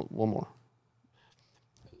 One more.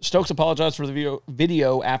 Stokes apologized for the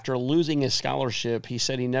video after losing his scholarship. He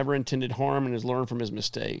said he never intended harm and has learned from his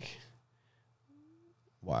mistake.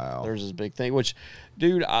 Wow. There's his big thing, which,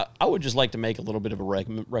 dude, I would just like to make a little bit of a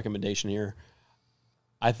recommendation here.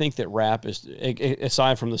 I think that rap is,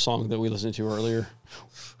 aside from the song that we listened to earlier,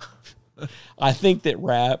 I think that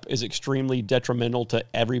rap is extremely detrimental to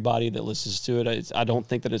everybody that listens to it. I don't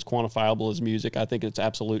think that it's quantifiable as music. I think it's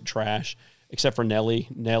absolute trash, except for Nelly.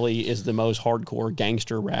 Nelly is the most hardcore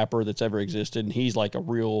gangster rapper that's ever existed, and he's like a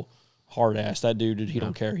real hard ass. That dude, he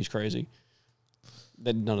don't care. He's crazy.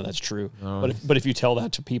 None of that's true. No. But if you tell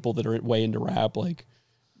that to people that are way into rap, like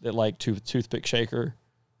that, like Toothpick Shaker.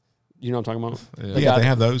 You know what I'm talking about? Yeah, they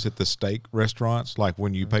have those at the steak restaurants, like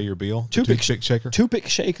when you pay your bill. Toothpick Shaker. Toothpick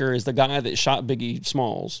Shaker is the guy that shot Biggie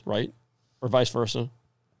Smalls, right? Or vice versa.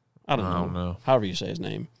 I don't know. However you say his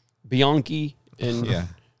name. Bianchi and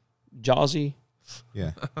Jazzy.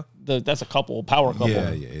 Yeah. That's a couple, power couple.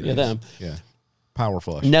 Yeah, them. Yeah. Power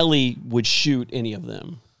Flush. Nelly would shoot any of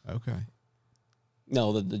them. Okay.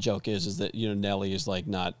 No, the joke is that, Nelly is like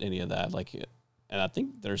not any of that. Like, and I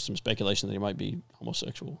think there's some speculation that he might be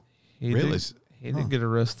homosexual. He did get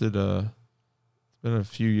arrested. It's been a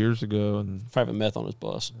few years ago, and having meth on his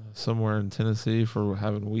bus somewhere in Tennessee for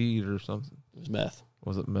having weed or something. It was meth.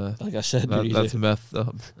 Was it meth? Like I said, that's meth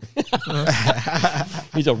up.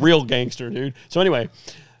 He's a real gangster, dude. So anyway,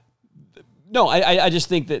 no, I just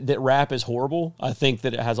think that rap is horrible. I think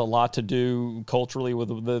that it has a lot to do culturally with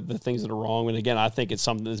the things that are wrong. And again, I think it's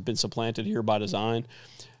something that's been supplanted here by design.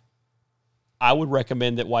 I would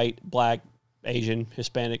recommend that white, black, Asian,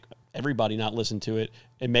 Hispanic, everybody not listen to it,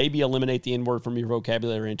 and maybe eliminate the N-word from your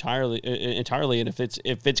vocabulary entirely. And if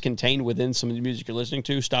it's contained within some of the music you're listening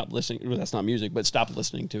to, stop listening. Well, that's not music, but stop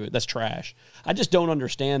listening to it. That's trash. I just don't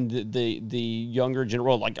understand the younger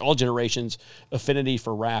generation, like all generations, affinity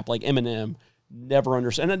for rap. Like Eminem, never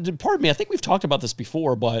understand. And pardon me, I think we've talked about this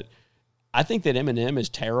before, but I think that Eminem is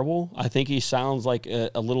terrible. I think he sounds like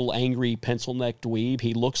a little angry pencil-necked dweeb.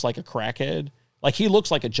 He looks like a crackhead. Like, he looks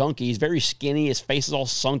like a junkie. He's very skinny. His face is all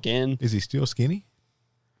sunk in. Is he still skinny?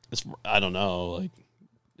 I don't know. Like,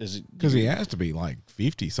 because he has to be like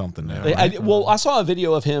 50-something now. Right? I saw a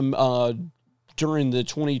video of him during the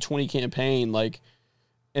 2020 campaign, like,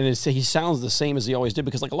 and he sounds the same as he always did,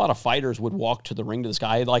 because like a lot of fighters would walk to the ring to this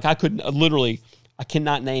guy. Like, I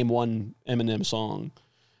cannot name one Eminem song,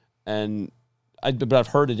 but I've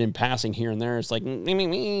heard it in passing here and there. It's like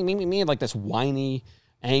me, like this whiny,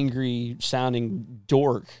 angry sounding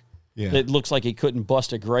dork that looks like he couldn't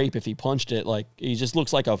bust a grape if he punched it. Like, he just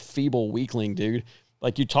looks like a feeble weakling, dude.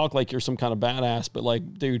 Like, you talk like you're some kind of badass, but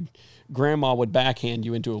like, dude, grandma would backhand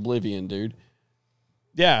you into oblivion, dude.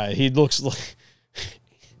 Yeah, he looks like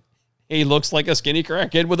a skinny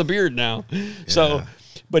crackhead with a beard now. Yeah. So,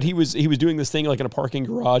 but he was doing this thing like in a parking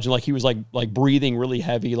garage, and like he was like breathing really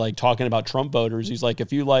heavy, like talking about Trump voters. He's like,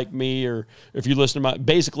 if you like me, or if you listen to my,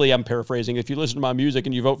 basically I'm paraphrasing, if you listen to my music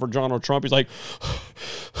and you vote for Donald Trump, he's like,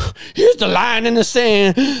 here's the line in the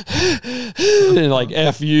sand, and like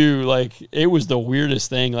F you. Like, it was the weirdest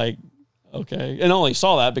thing. Like, okay, and I only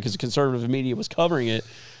saw that because the conservative media was covering it.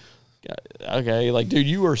 Okay, like, dude,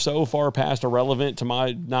 you are so far past irrelevant to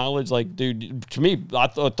my knowledge. Like, dude, to me, I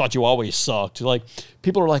thought you always sucked. Like,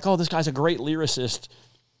 people are like, oh, this guy's a great lyricist.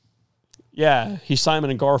 Yeah, he's Simon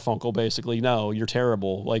and Garfunkel, basically. No, you're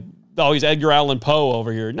terrible. Like, oh, he's Edgar Allan Poe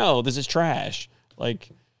over here. No, this is trash. Like,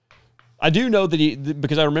 I do know that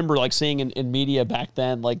because I remember like seeing in media back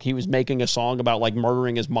then, like he was making a song about like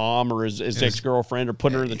murdering his mom or his ex-girlfriend, or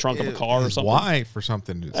putting her in the trunk of a car or something. Wife or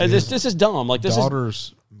something. This is dumb. Like, this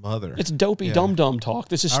daughter's mother. It's dopey dum-dum talk.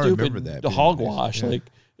 This is stupid. The hogwash. Yeah. Like,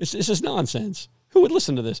 this is nonsense. Who would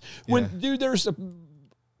listen to this? Dude, there's a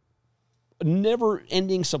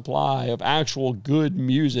never-ending supply of actual good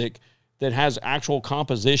music that has actual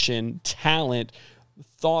composition, talent,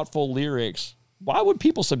 thoughtful lyrics. Why would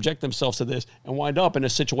people subject themselves to this and wind up in a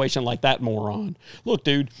situation like that, moron? Look,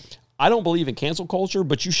 dude, I don't believe in cancel culture,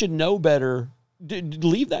 but you should know better.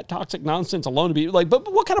 Leave that toxic nonsense alone. To be like,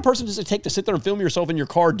 but what kind of person does it take to sit there and film yourself in your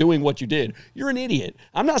car doing what you did? You're an idiot.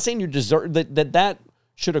 I'm not saying you deserve that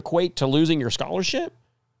should equate to losing your scholarship,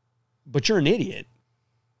 but you're an idiot.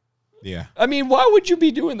 Yeah. I mean, why would you be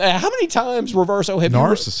doing that? How many times, Reverso, have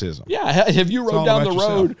narcissism? Have you rode down the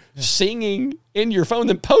road singing in your phone,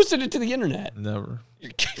 then posted it to the internet? Never.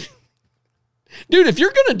 Dude, if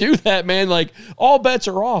you're going to do that, man, like, all bets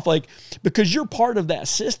are off. Like, because you're part of that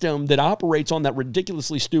system that operates on that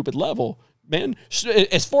ridiculously stupid level. Man,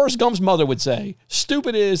 as Forrest Gump's mother would say,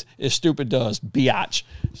 stupid is stupid does, biatch.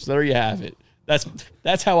 So there you have it.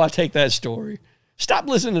 That's how I take that story. Stop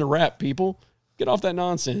listening to rap, people. Get off that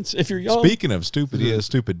nonsense. If you're young. Speaking of stupid is,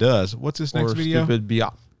 stupid does, what's this next video? Stupid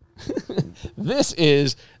biatch. This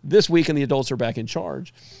is This Week in the Adults Are Back in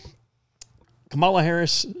Charge. Kamala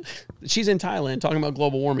Harris, she's in Thailand talking about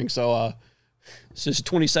global warming. So it's just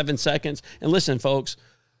 27 seconds. And listen, folks,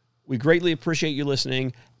 we greatly appreciate you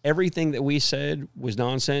listening. Everything that we said was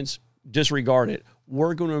nonsense. disregard it.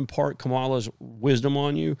 We're going to impart Kamala's wisdom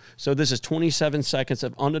on you. So this is 27 seconds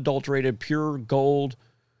of unadulterated, pure gold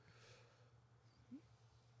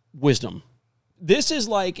wisdom. This is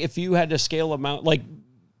like if you had to scale amount, like,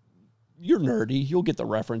 you're nerdy. You'll get the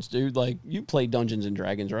reference, dude. Like, you play Dungeons and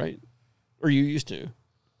Dragons, right? Or you used to.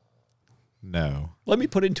 No. Let me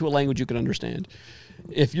put it into a language you can understand.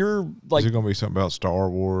 If you're like, is it going to be something about Star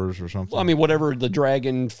Wars or something? well, I mean, whatever, the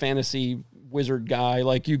dragon fantasy wizard guy,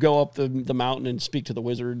 like you go up the mountain and speak to the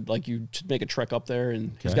wizard, like you make a trek up there,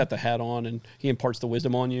 and he's Okay. got the hat on and he imparts the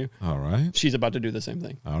wisdom on you. All right. She's about to do the same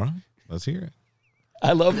thing. All right. Let's hear it.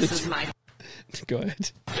 I love This that. is my Go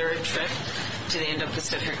ahead. third trip to the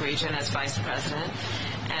Indo-Pacific region as vice president,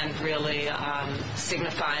 and really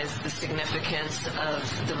signifies the significance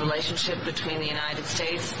of the relationship between the United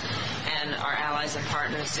States and our allies and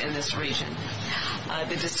partners in this region.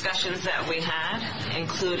 The discussions that we had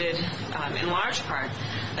included, in large part,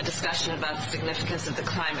 a discussion about the significance of the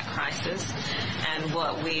climate crisis and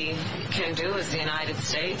what we can do as the United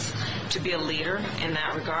States to be a leader in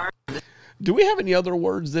that regard. Do we have any other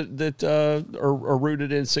words that are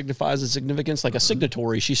rooted in signifies a significance? Like a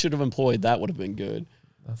signatory, she should have employed. That would have been good.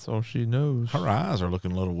 That's all she knows. Her eyes are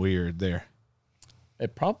looking a little weird there.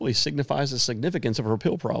 It probably signifies the significance of her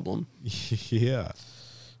pill problem. Yeah.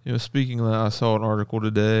 You know, speaking of that, I saw an article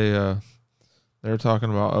today. They were talking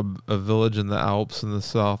about a village in the Alps in the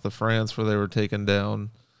south of France where they were taking down,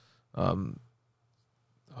 what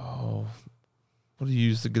do you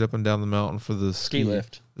use to get up and down the mountain for the Ski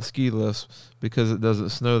lift? The ski lifts, because it doesn't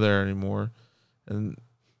snow there anymore, and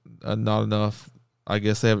not enough. I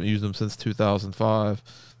guess they haven't used them since 2005.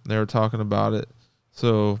 They were talking about it.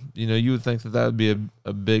 So, you know, you would think that would be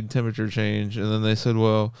a big temperature change. And then they said,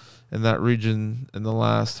 well, in that region, in the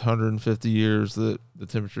last 150 years, that the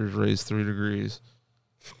temperature's raised 3 degrees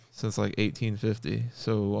since like 1850.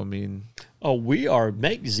 So, I mean... Oh,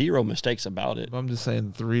 make zero mistakes about it. I'm just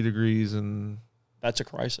saying 3 degrees and... That's a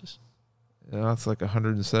crisis. Yeah, that's like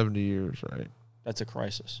 170 years, right? That's a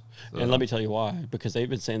crisis. So, and let me tell you why. Because they've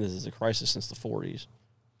been saying this is a crisis since the 40s.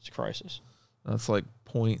 It's a crisis. That's like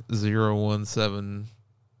 0.017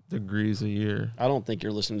 degrees a year. I don't think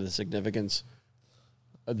you're listening to the significance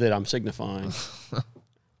that I'm signifying. Do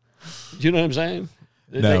you know what I'm saying?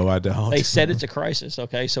 No, I don't. They said it's a crisis,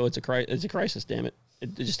 okay? So it's a crisis, damn it.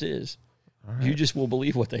 It just is. Right. You just will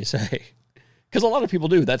believe what they say. Because a lot of people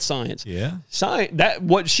do. That's science. Yeah.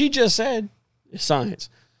 What she just said is science.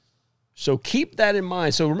 So keep that in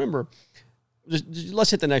mind. So remember,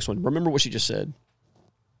 let's hit the next one. Remember what she just said.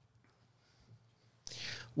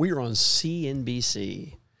 We are on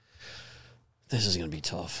CNBC. This is going to be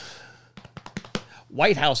tough.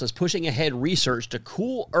 White House is pushing ahead research to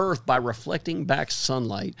cool Earth by reflecting back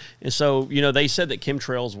sunlight. And so, you know, they said that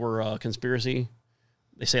chemtrails were a conspiracy.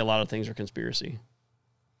 They say a lot of things are conspiracy.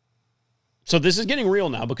 So this is getting real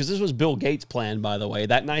now, because this was Bill Gates' plan, by the way.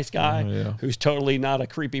 That nice guy who's totally not a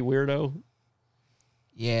creepy weirdo.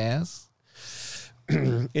 Yes.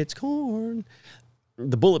 It's corn.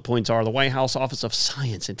 The bullet points are: the White House Office of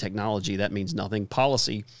Science and Technology, that means nothing,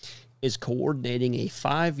 policy, is coordinating a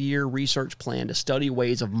 5-year research plan to study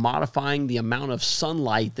ways of modifying the amount of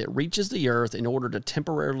sunlight that reaches the Earth in order to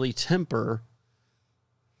temporarily temper.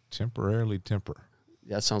 Temporarily temper.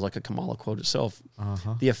 That sounds like a Kamala quote itself.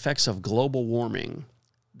 Uh-huh. The effects of global warming.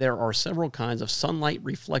 There are several kinds of sunlight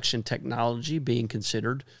reflection technology being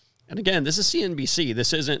considered. And again, this is CNBC.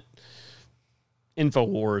 This isn't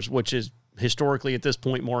InfoWars, which is historically at this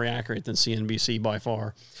point more accurate than CNBC by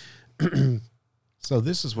far. So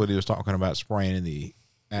this is what he was talking about, spraying in the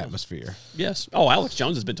atmosphere. Yes. Oh, Alex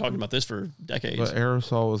Jones has been talking about this for decades. But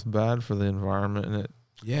aerosol was bad for the environment, and it...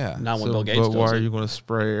 Yeah. Not when Bill Gates does But why it. are you going to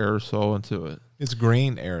spray aerosol into it? It's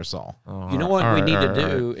green aerosol. You know what we need to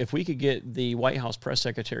do? If we could get the White House press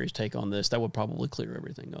secretary's take on this, that would probably clear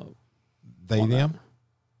everything up. They, them?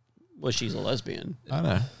 Well, she's a lesbian. I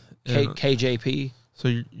know. KJP.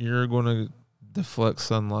 So you're going to deflect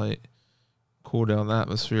sunlight, cool down the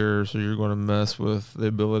atmosphere, so you're going to mess with the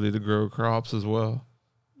ability to grow crops as well.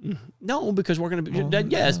 No, because we're going to be.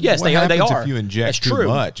 Yes, What they happens are. if you inject That's too true.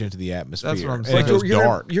 much into the atmosphere? That's what I'm and saying. it goes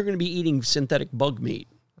dark. You're going to be eating synthetic bug meat,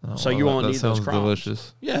 so well, you won't that need those sounds crops.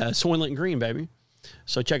 delicious. Yeah, Soylent and Green, baby.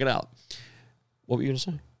 So check it out. What were you going to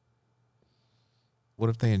say? What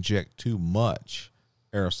if they inject too much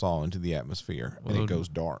aerosol into the atmosphere and it goes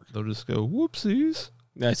dark? They'll just go, whoopsies.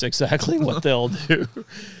 That's exactly what they'll do.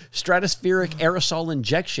 Stratospheric aerosol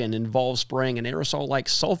injection involves spraying an aerosol like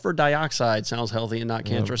sulfur dioxide, sounds healthy and not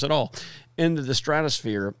cancerous at all, into the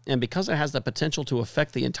stratosphere. And because it has the potential to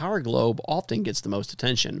affect the entire globe, often gets the most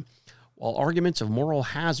attention. While arguments of moral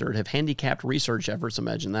hazard have handicapped research efforts,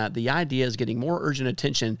 imagine that, the idea is getting more urgent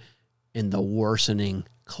attention in the worsening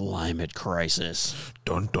climate crisis.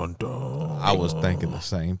 Dun, dun, dun. I was thinking the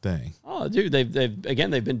same thing. Oh, dude, they've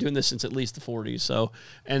been doing this since at least the 40s. So,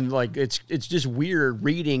 and like it's just weird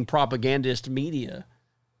reading propagandist media,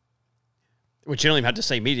 which you don't even have to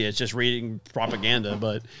say media; it's just reading propaganda.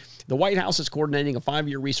 But the White House is coordinating a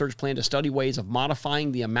 5-year research plan to study ways of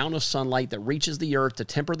modifying the amount of sunlight that reaches the Earth to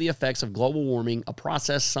temper the effects of global warming, a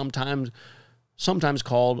process sometimes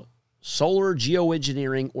called solar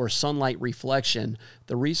geoengineering or sunlight reflection.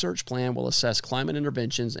 The research plan will assess climate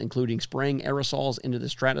interventions, including spraying aerosols into the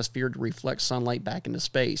stratosphere to reflect sunlight back into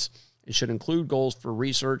space. It should include goals for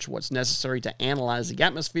research, what's necessary to analyze the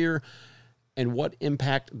atmosphere, and what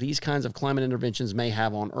impact these kinds of climate interventions may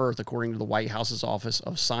have on Earth, according to the White House's Office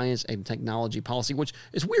of Science and Technology Policy, which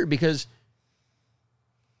is weird because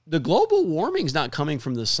the global warming is not coming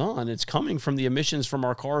from the sun. It's coming from the emissions from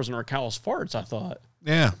our cars and our cow's farts, I thought.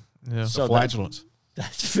 Yeah. Yeah. So flatulence.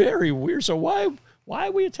 That's very weird. So why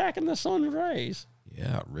are we attacking the sun's rays?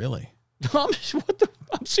 Yeah, really. I'm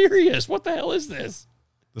serious. What the hell is this?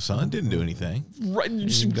 The sun didn't do anything. Right,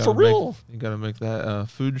 for real. You got to make that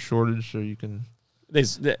food shortage so you can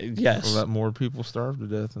yes. let more people starve to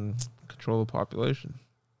death and control the population.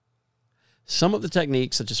 Some of the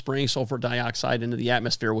techniques, such as spraying sulfur dioxide into the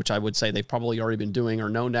atmosphere, which I would say they've probably already been doing, are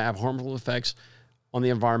known to have harmful effects on the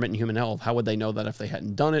environment and human health. How would they know that if they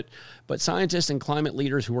hadn't done it? But scientists and climate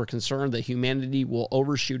leaders who are concerned that humanity will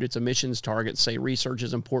overshoot its emissions targets say research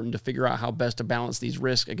is important to figure out how best to balance these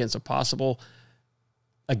risks against a possibly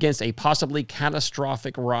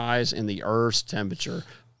catastrophic rise in the Earth's temperature.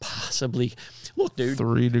 Possibly. Look, dude.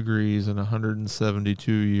 3 degrees in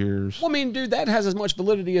 172 years. Well, I mean, dude, that has as much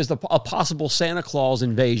validity as a possible Santa Claus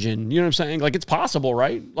invasion. You know what I'm saying? Like, it's possible,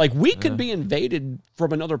 right? Like, we could be invaded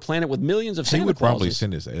from another planet with millions of Santa He would Clauses. probably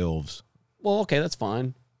send his elves. Well, okay, that's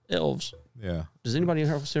fine. Elves. Yeah. Does anybody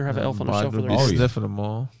else here have an elf on the Biden shelf? would for be their sniffing them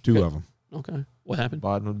all. 2 of them. Okay. What happened?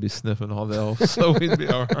 Biden would be sniffing all the elves, so we'd be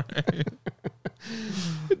all right.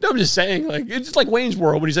 I'm just saying, like, it's just like Wayne's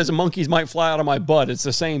World when he says monkeys might fly out of my butt. It's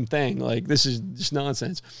the same thing. Like, this is just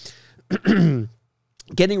nonsense.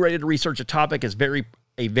 Getting ready to research a topic is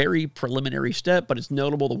a very preliminary step, but it's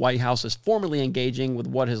notable the White House is formally engaging with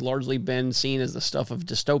what has largely been seen as the stuff of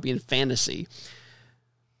dystopian fantasy.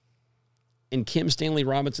 In Kim Stanley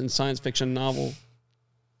Robinson's science fiction novel,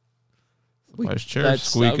 Somebody's chair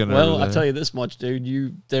squeaking over well, there. I'll tell you this much,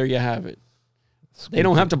 dude. There you have it. They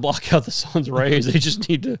don't have to block out the sun's rays. They just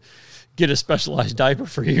need to get a specialized diaper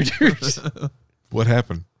for you, dude. What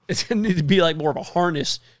happened? It's going to need to be like more of a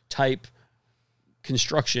harness type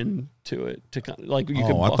construction to it. To kind of, like you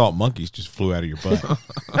can. I thought monkeys just flew out of your butt.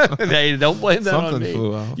 Hey, don't blame that Something on me.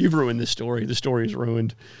 flew out. You've ruined this story. The story is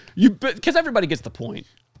ruined. Because everybody gets the point.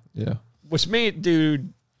 Yeah. Which made,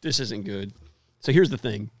 dude, this isn't good. So here's the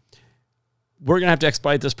thing. We're going to have to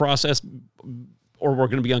expedite this process or we're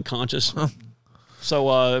going to be unconscious.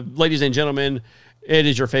 So, ladies and gentlemen, it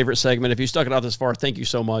is your favorite segment. If you stuck it out this far, thank you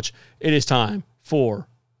so much. It is time for,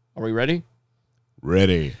 are we ready?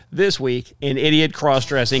 Ready. This week in Idiot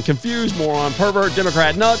Cross-Dressing, Confused Moron, Pervert,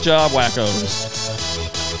 Democrat, Nut Job, Wackos.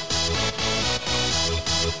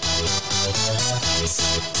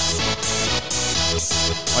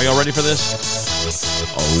 Are y'all ready for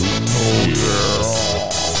this? Oh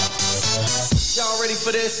yeah. Y'all ready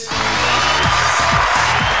for this?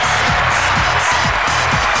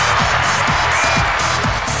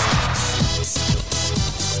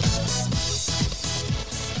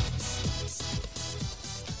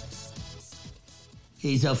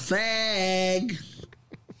 He's a fag.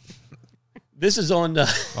 This is on...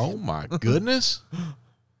 oh, my goodness.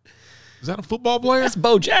 Is that a football player? That's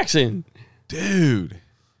Bo Jackson. Dude.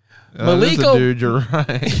 Malik, that's a dude, you're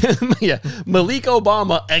right. Yeah. Malik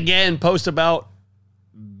Obama, again, posts about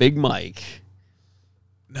Big Mike.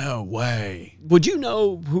 No way. Would you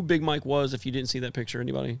know who Big Mike was if you didn't see that picture?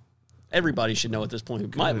 Anybody? Everybody should know at this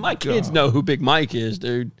point. My kids know who Big Mike is,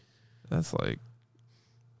 dude. That's like...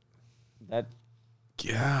 That...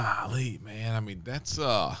 Golly, man. I mean, that's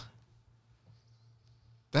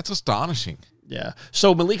astonishing. Yeah.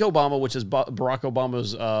 So Malik Obama, which is Barack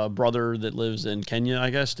Obama's brother that lives in Kenya, I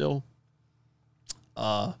guess still,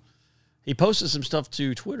 he posted some stuff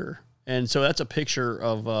to Twitter. And so that's a picture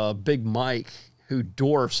of Big Mike, who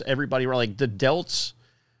dwarfs everybody, like the delts,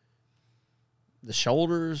 the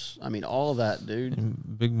shoulders. I mean, all of that, dude.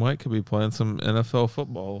 And Big Mike could be playing some NFL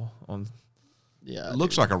football on. Yeah. It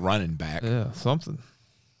looks like a running back. Yeah, something.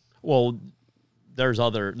 Well, there's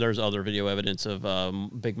other video evidence of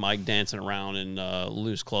Big Mike dancing around in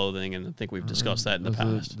loose clothing, and I think we've discussed that in the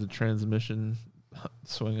past. The transmission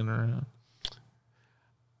swinging around.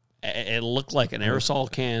 It looked like an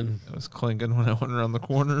aerosol can. It was clinking when I went around the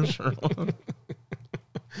corners.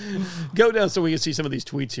 Go down so we can see some of these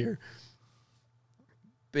tweets here.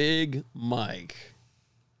 Big Mike.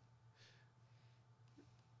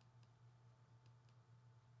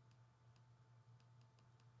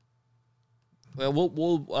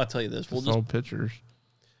 Well, I'll tell you this. We'll just all pictures.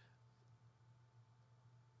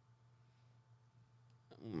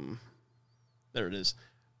 There it is.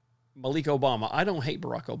 Malik Obama. I don't hate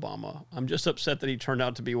Barack Obama. I'm just upset that he turned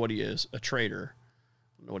out to be what he is, a traitor.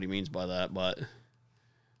 I don't know what he means by that, but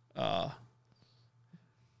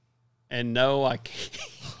and no, I can't.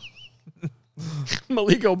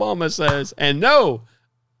 Malik Obama says, and no,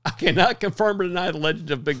 I cannot confirm or deny the legend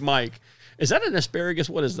of Big Mike. Is that an asparagus?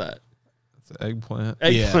 What is that? It's an eggplant.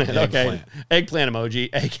 Eggplant, Yeah, okay. Eggplant emoji,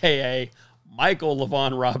 a.k.a. Michael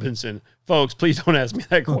LaVon Robinson. Folks, please don't ask me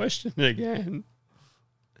that question again.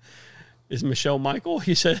 Is Michelle Michael?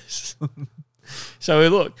 He says. So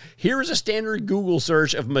look, here is a standard Google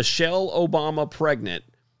search of Michelle Obama pregnant,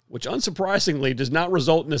 which unsurprisingly does not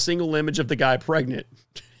result in a single image of the guy pregnant.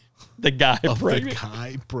 The guy pregnant.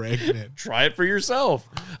 Try it for yourself.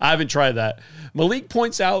 I haven't tried that. Malik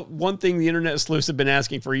points out one thing the internet sleuths have been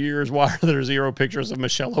asking for years. Why are there zero pictures of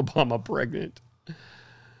Michelle Obama pregnant?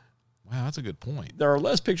 Wow, that's a good point. There are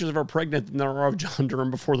less pictures of her pregnant than there are of John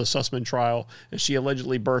Durham before the Sussman trial, and she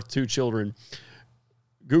allegedly birthed 2 children.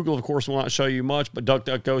 Google, of course, will not show you much, but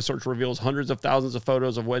DuckDuckGo search reveals hundreds of thousands of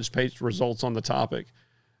photos of wedge-page results on the topic.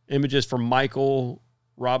 Images from Michael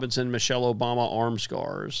Robinson, Michelle Obama arm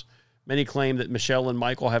scars. Many claim that Michelle and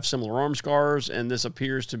Michael have similar arm scars, and this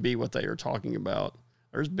appears to be what they are talking about.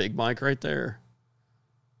 There's Big Mike right there.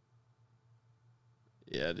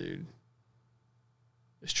 Yeah, dude.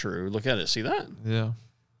 It's true. Look at it. See that? Yeah.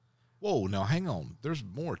 Whoa, now hang on. There's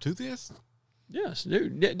more to this? Yes,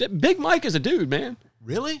 dude. Big Mike is a dude, man.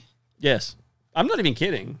 Really? Yes. I'm not even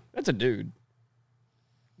kidding. That's a dude.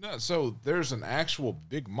 No, so there's an actual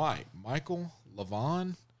Big Mike. Michael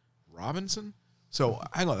LaVon Robinson? So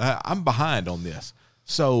hang on, I'm behind on this.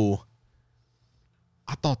 So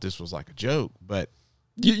I thought this was like a joke, but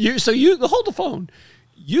you hold the phone.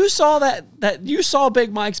 You saw that you saw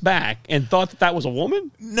Big Mike's back and thought that was a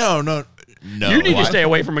woman? No. You need to stay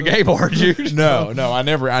away from a gay bar, dude. No, I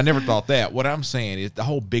never thought that. What I'm saying is the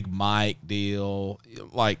whole Big Mike deal,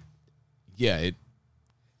 like, yeah,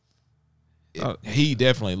 he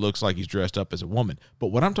definitely looks like he's dressed up as a woman. But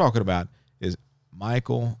what I'm talking about is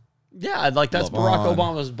Michael. Yeah, like that's LaVon Barack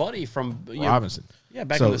Obama's buddy from Robinson. Yeah,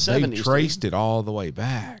 back in the 70s. They traced it all the way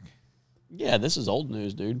back. Yeah, this is old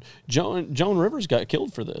news, dude. Joan Rivers got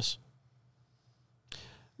killed for this.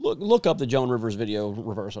 Look up the Joan Rivers video,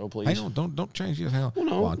 Reverso, please. Hang on, don't change this. Hang on. Well,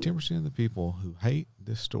 no. Well, 10% of the people who hate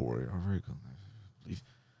this story are very good.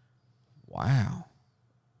 Wow.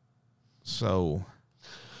 So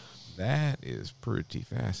that is pretty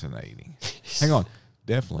fascinating. Hang on.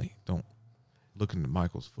 Definitely don't look into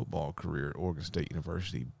Michael's football career at Oregon State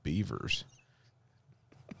University Beavers.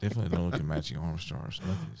 Definitely don't look at matching arm stars.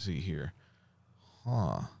 Nothing to see here.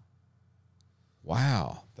 Huh.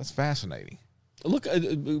 Wow. That's fascinating. Look,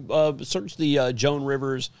 search the Joan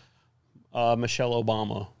Rivers, Michelle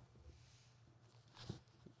Obama.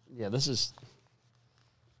 Yeah, this has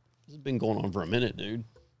been going on for a minute, dude.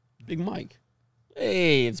 Big Mike.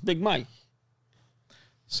 Hey, it's Big Mike.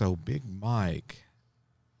 So Big Mike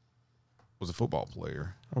was a football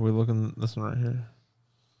player. Are we looking at this one right here?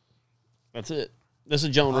 That's it. This is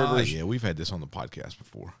Joan Rivers. Yeah, we've had this on the podcast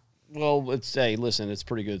before. Well, listen, it's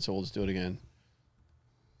pretty good, so let's do it again.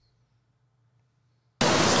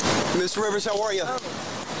 Miss Rivers, how are you?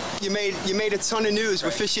 You made a ton of news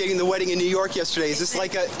officiating the wedding in New York yesterday. Is this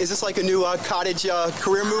like a new cottage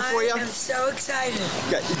career move for you? I'm so excited.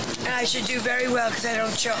 Okay. And I should do very well because I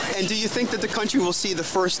don't charge. And do you think that the country will see the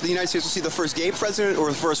United States will see the first gay president or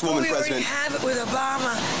the first woman we president? We already have it with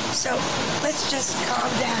Obama, so let's just calm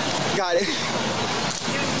down. Got it.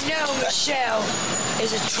 You know Michelle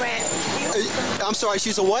is a trans. I'm sorry,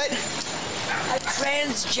 she's a what? A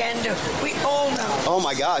transgender. We all know. Oh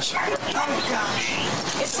my gosh. Oh gosh.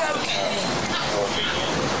 It's okay.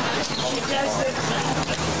 She does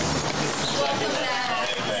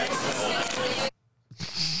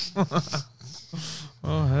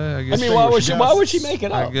Oh, hey, I guess. why would she make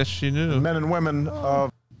it up? I guess she knew. Men and women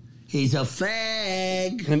of. He's a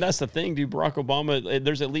fag. And that's the thing, dude. Barack Obama,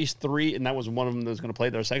 there's at least 3, and that was one of them that was going to play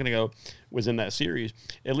there a second ago, was in that series.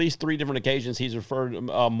 At least 3 different occasions he's referred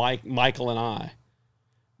to Michael and I.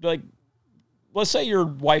 Like, let's say your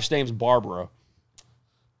wife's name's Barbara.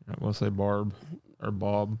 I want to say Barb or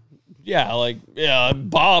Bob. Yeah, like, yeah,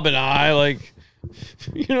 Bob and I, like,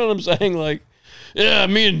 you know what I'm saying? Like, yeah,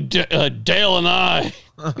 me and Dale and I.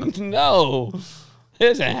 No, it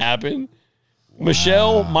doesn't happen. Wow.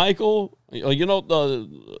 Michelle, Michael, you know,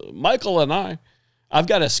 Michael and I. I've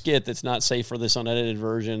got a skit that's not safe for this unedited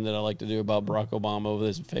version that I like to do about Barack Obama over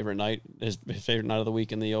his favorite night of the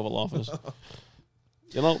week in the Oval Office.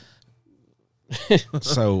 You know.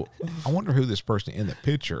 So I wonder who this person in the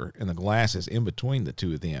picture and the glasses in between the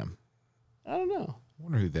two of them. I don't know. I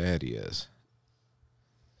wonder who that is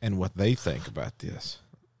and what they think about this.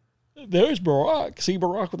 There's Barack. See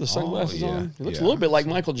Barack with the sunglasses on? He looks a little bit like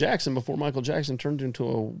Michael Jackson before Michael Jackson turned into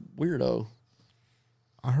a weirdo.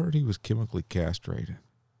 I heard he was chemically castrated.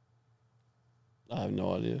 I have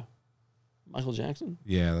no idea. Michael Jackson?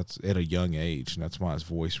 Yeah, that's at a young age, and that's why his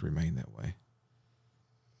voice remained that way.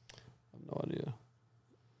 I have no idea.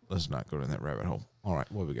 Let's not go down that rabbit hole. All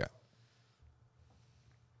right, what we got?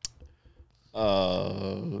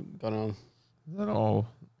 Got on. Is that all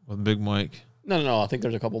with Big Mike? No. I think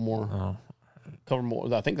there's a couple more. Oh. Couple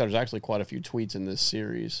more. I think there's actually quite a few tweets in this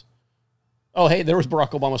series. Oh, hey, there was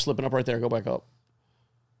Barack Obama slipping up right there. Go back up.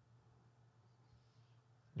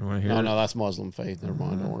 You want to hear it? No, that's Muslim faith. Never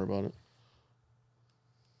mind. Don't worry about it.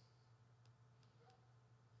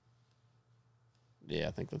 Yeah,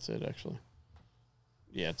 I think that's it, actually.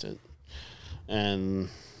 Yeah, that's it. And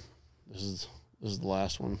this is the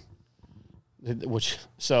last one.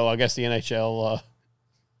 So I guess the NHL,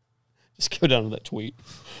 just go down to that tweet,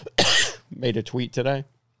 made a tweet today.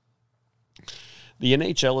 The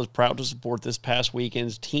NHL is proud to support this past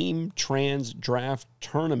weekend's Team Trans Draft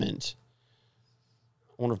Tournament.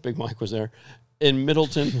 I wonder if Big Mike was there. In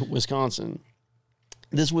Middleton, Wisconsin.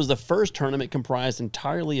 This was the first tournament comprised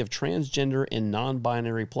entirely of transgender and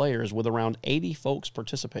non-binary players with around 80 folks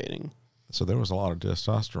participating. So there was a lot of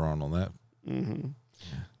testosterone on that. Mm-hmm.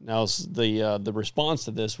 Now, the response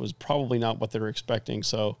to this was probably not what they were expecting.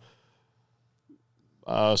 So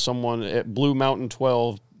someone at Blue Mountain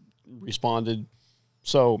 12 responded,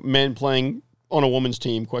 so men playing on a woman's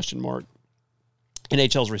team, ?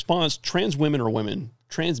 NHL's response, trans women are women,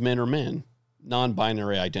 trans men are men,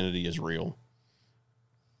 non-binary identity is real.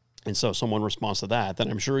 And so someone responds to that, then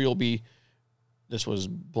I'm sure this was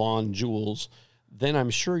Blonde Jules, then I'm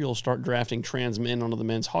sure you'll start drafting trans men onto the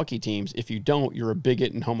men's hockey teams. If you don't, you're a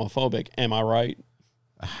bigot and homophobic. Am I right?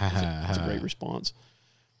 That's a great response.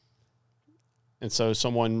 And so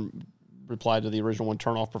someone replied to the original one,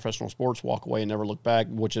 turn off professional sports, walk away and never look back,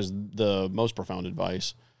 which is the most profound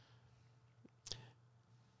advice.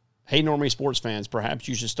 Hey, Normie sports fans, perhaps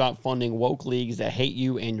you should stop funding woke leagues that hate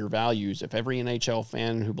you and your values. If every NHL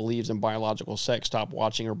fan who believes in biological sex stopped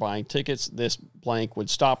watching or buying tickets, this blank would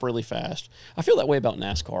stop really fast. I feel that way about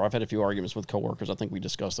NASCAR. I've had a few arguments with coworkers. I think we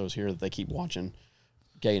discussed those here, that they keep watching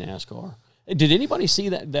gay NASCAR. Did anybody see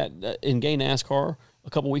that in gay NASCAR a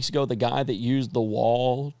couple weeks ago, the guy that used the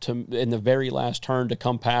wall in the very last turn to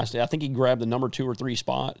come past it? I think he grabbed the number 2 or 3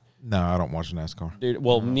 spot. No, I don't watch NASCAR. Dude,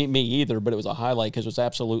 well, me either, but it was a highlight because it was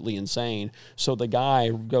absolutely insane. So the guy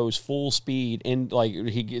goes full speed and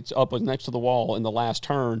he gets up next to the wall in the last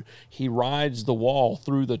turn. He rides the wall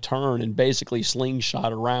through the turn and basically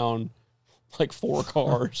slingshot around like 4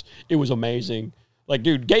 cars. It was amazing. Like,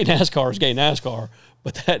 dude, gay NASCAR is gay NASCAR,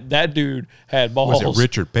 but that dude had balls. Was it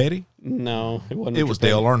Richard Petty? No, it wasn't. It was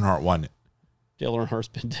Dale Earnhardt, wasn't it? Dale Earnhart's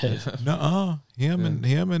been dead. No, him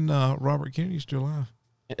and Robert Kennedy's still alive.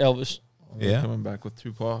 Elvis. Yeah. Coming back with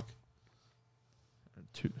Tupac.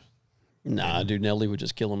 Nah, dude, Nelly would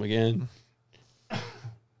just kill him again.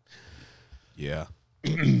 Yeah.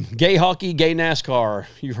 Gay hockey, gay NASCAR.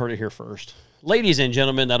 You've heard it here first. Ladies and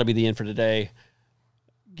gentlemen, that'll be the end for today.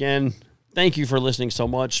 Again, thank you for listening so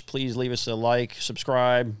much. Please leave us a like,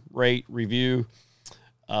 subscribe, rate, review.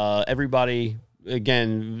 Everybody,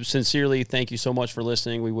 again, sincerely, thank you so much for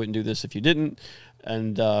listening. We wouldn't do this if you didn't.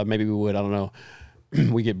 And maybe we would. I don't know.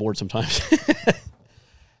 We get bored sometimes.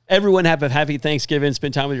 Everyone have a happy Thanksgiving.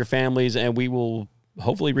 Spend time with your families, and we will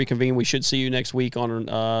hopefully reconvene. We should see you next week on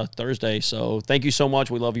Thursday. So thank you so much.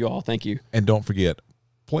 We love you all. Thank you. And don't forget,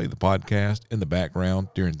 play the podcast in the background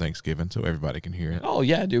during Thanksgiving so everybody can hear it. Oh,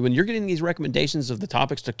 yeah, dude. When you're getting these recommendations of the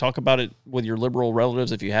topics to talk about it with your liberal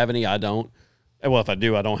relatives, if you have any, I don't. Well, if I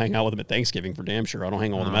do, I don't hang out with them at Thanksgiving for damn sure. I don't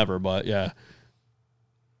hang out with them ever, but yeah.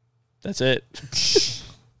 That's it.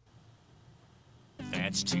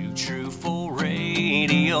 That's Too True for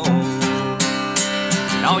Radio.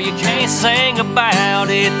 And all you can't sing about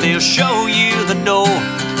it, they'll show you the door.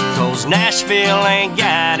 'Cause Nashville ain't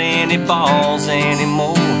got any balls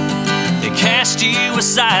anymore. They cast you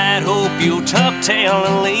aside, hope you'll tuck tail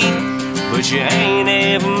and leave, but you ain't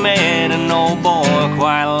ever met an old boy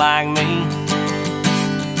quite like me.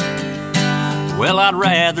 Well, I'd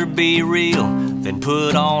rather be real than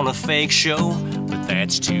put on a fake show, but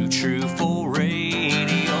that's too true for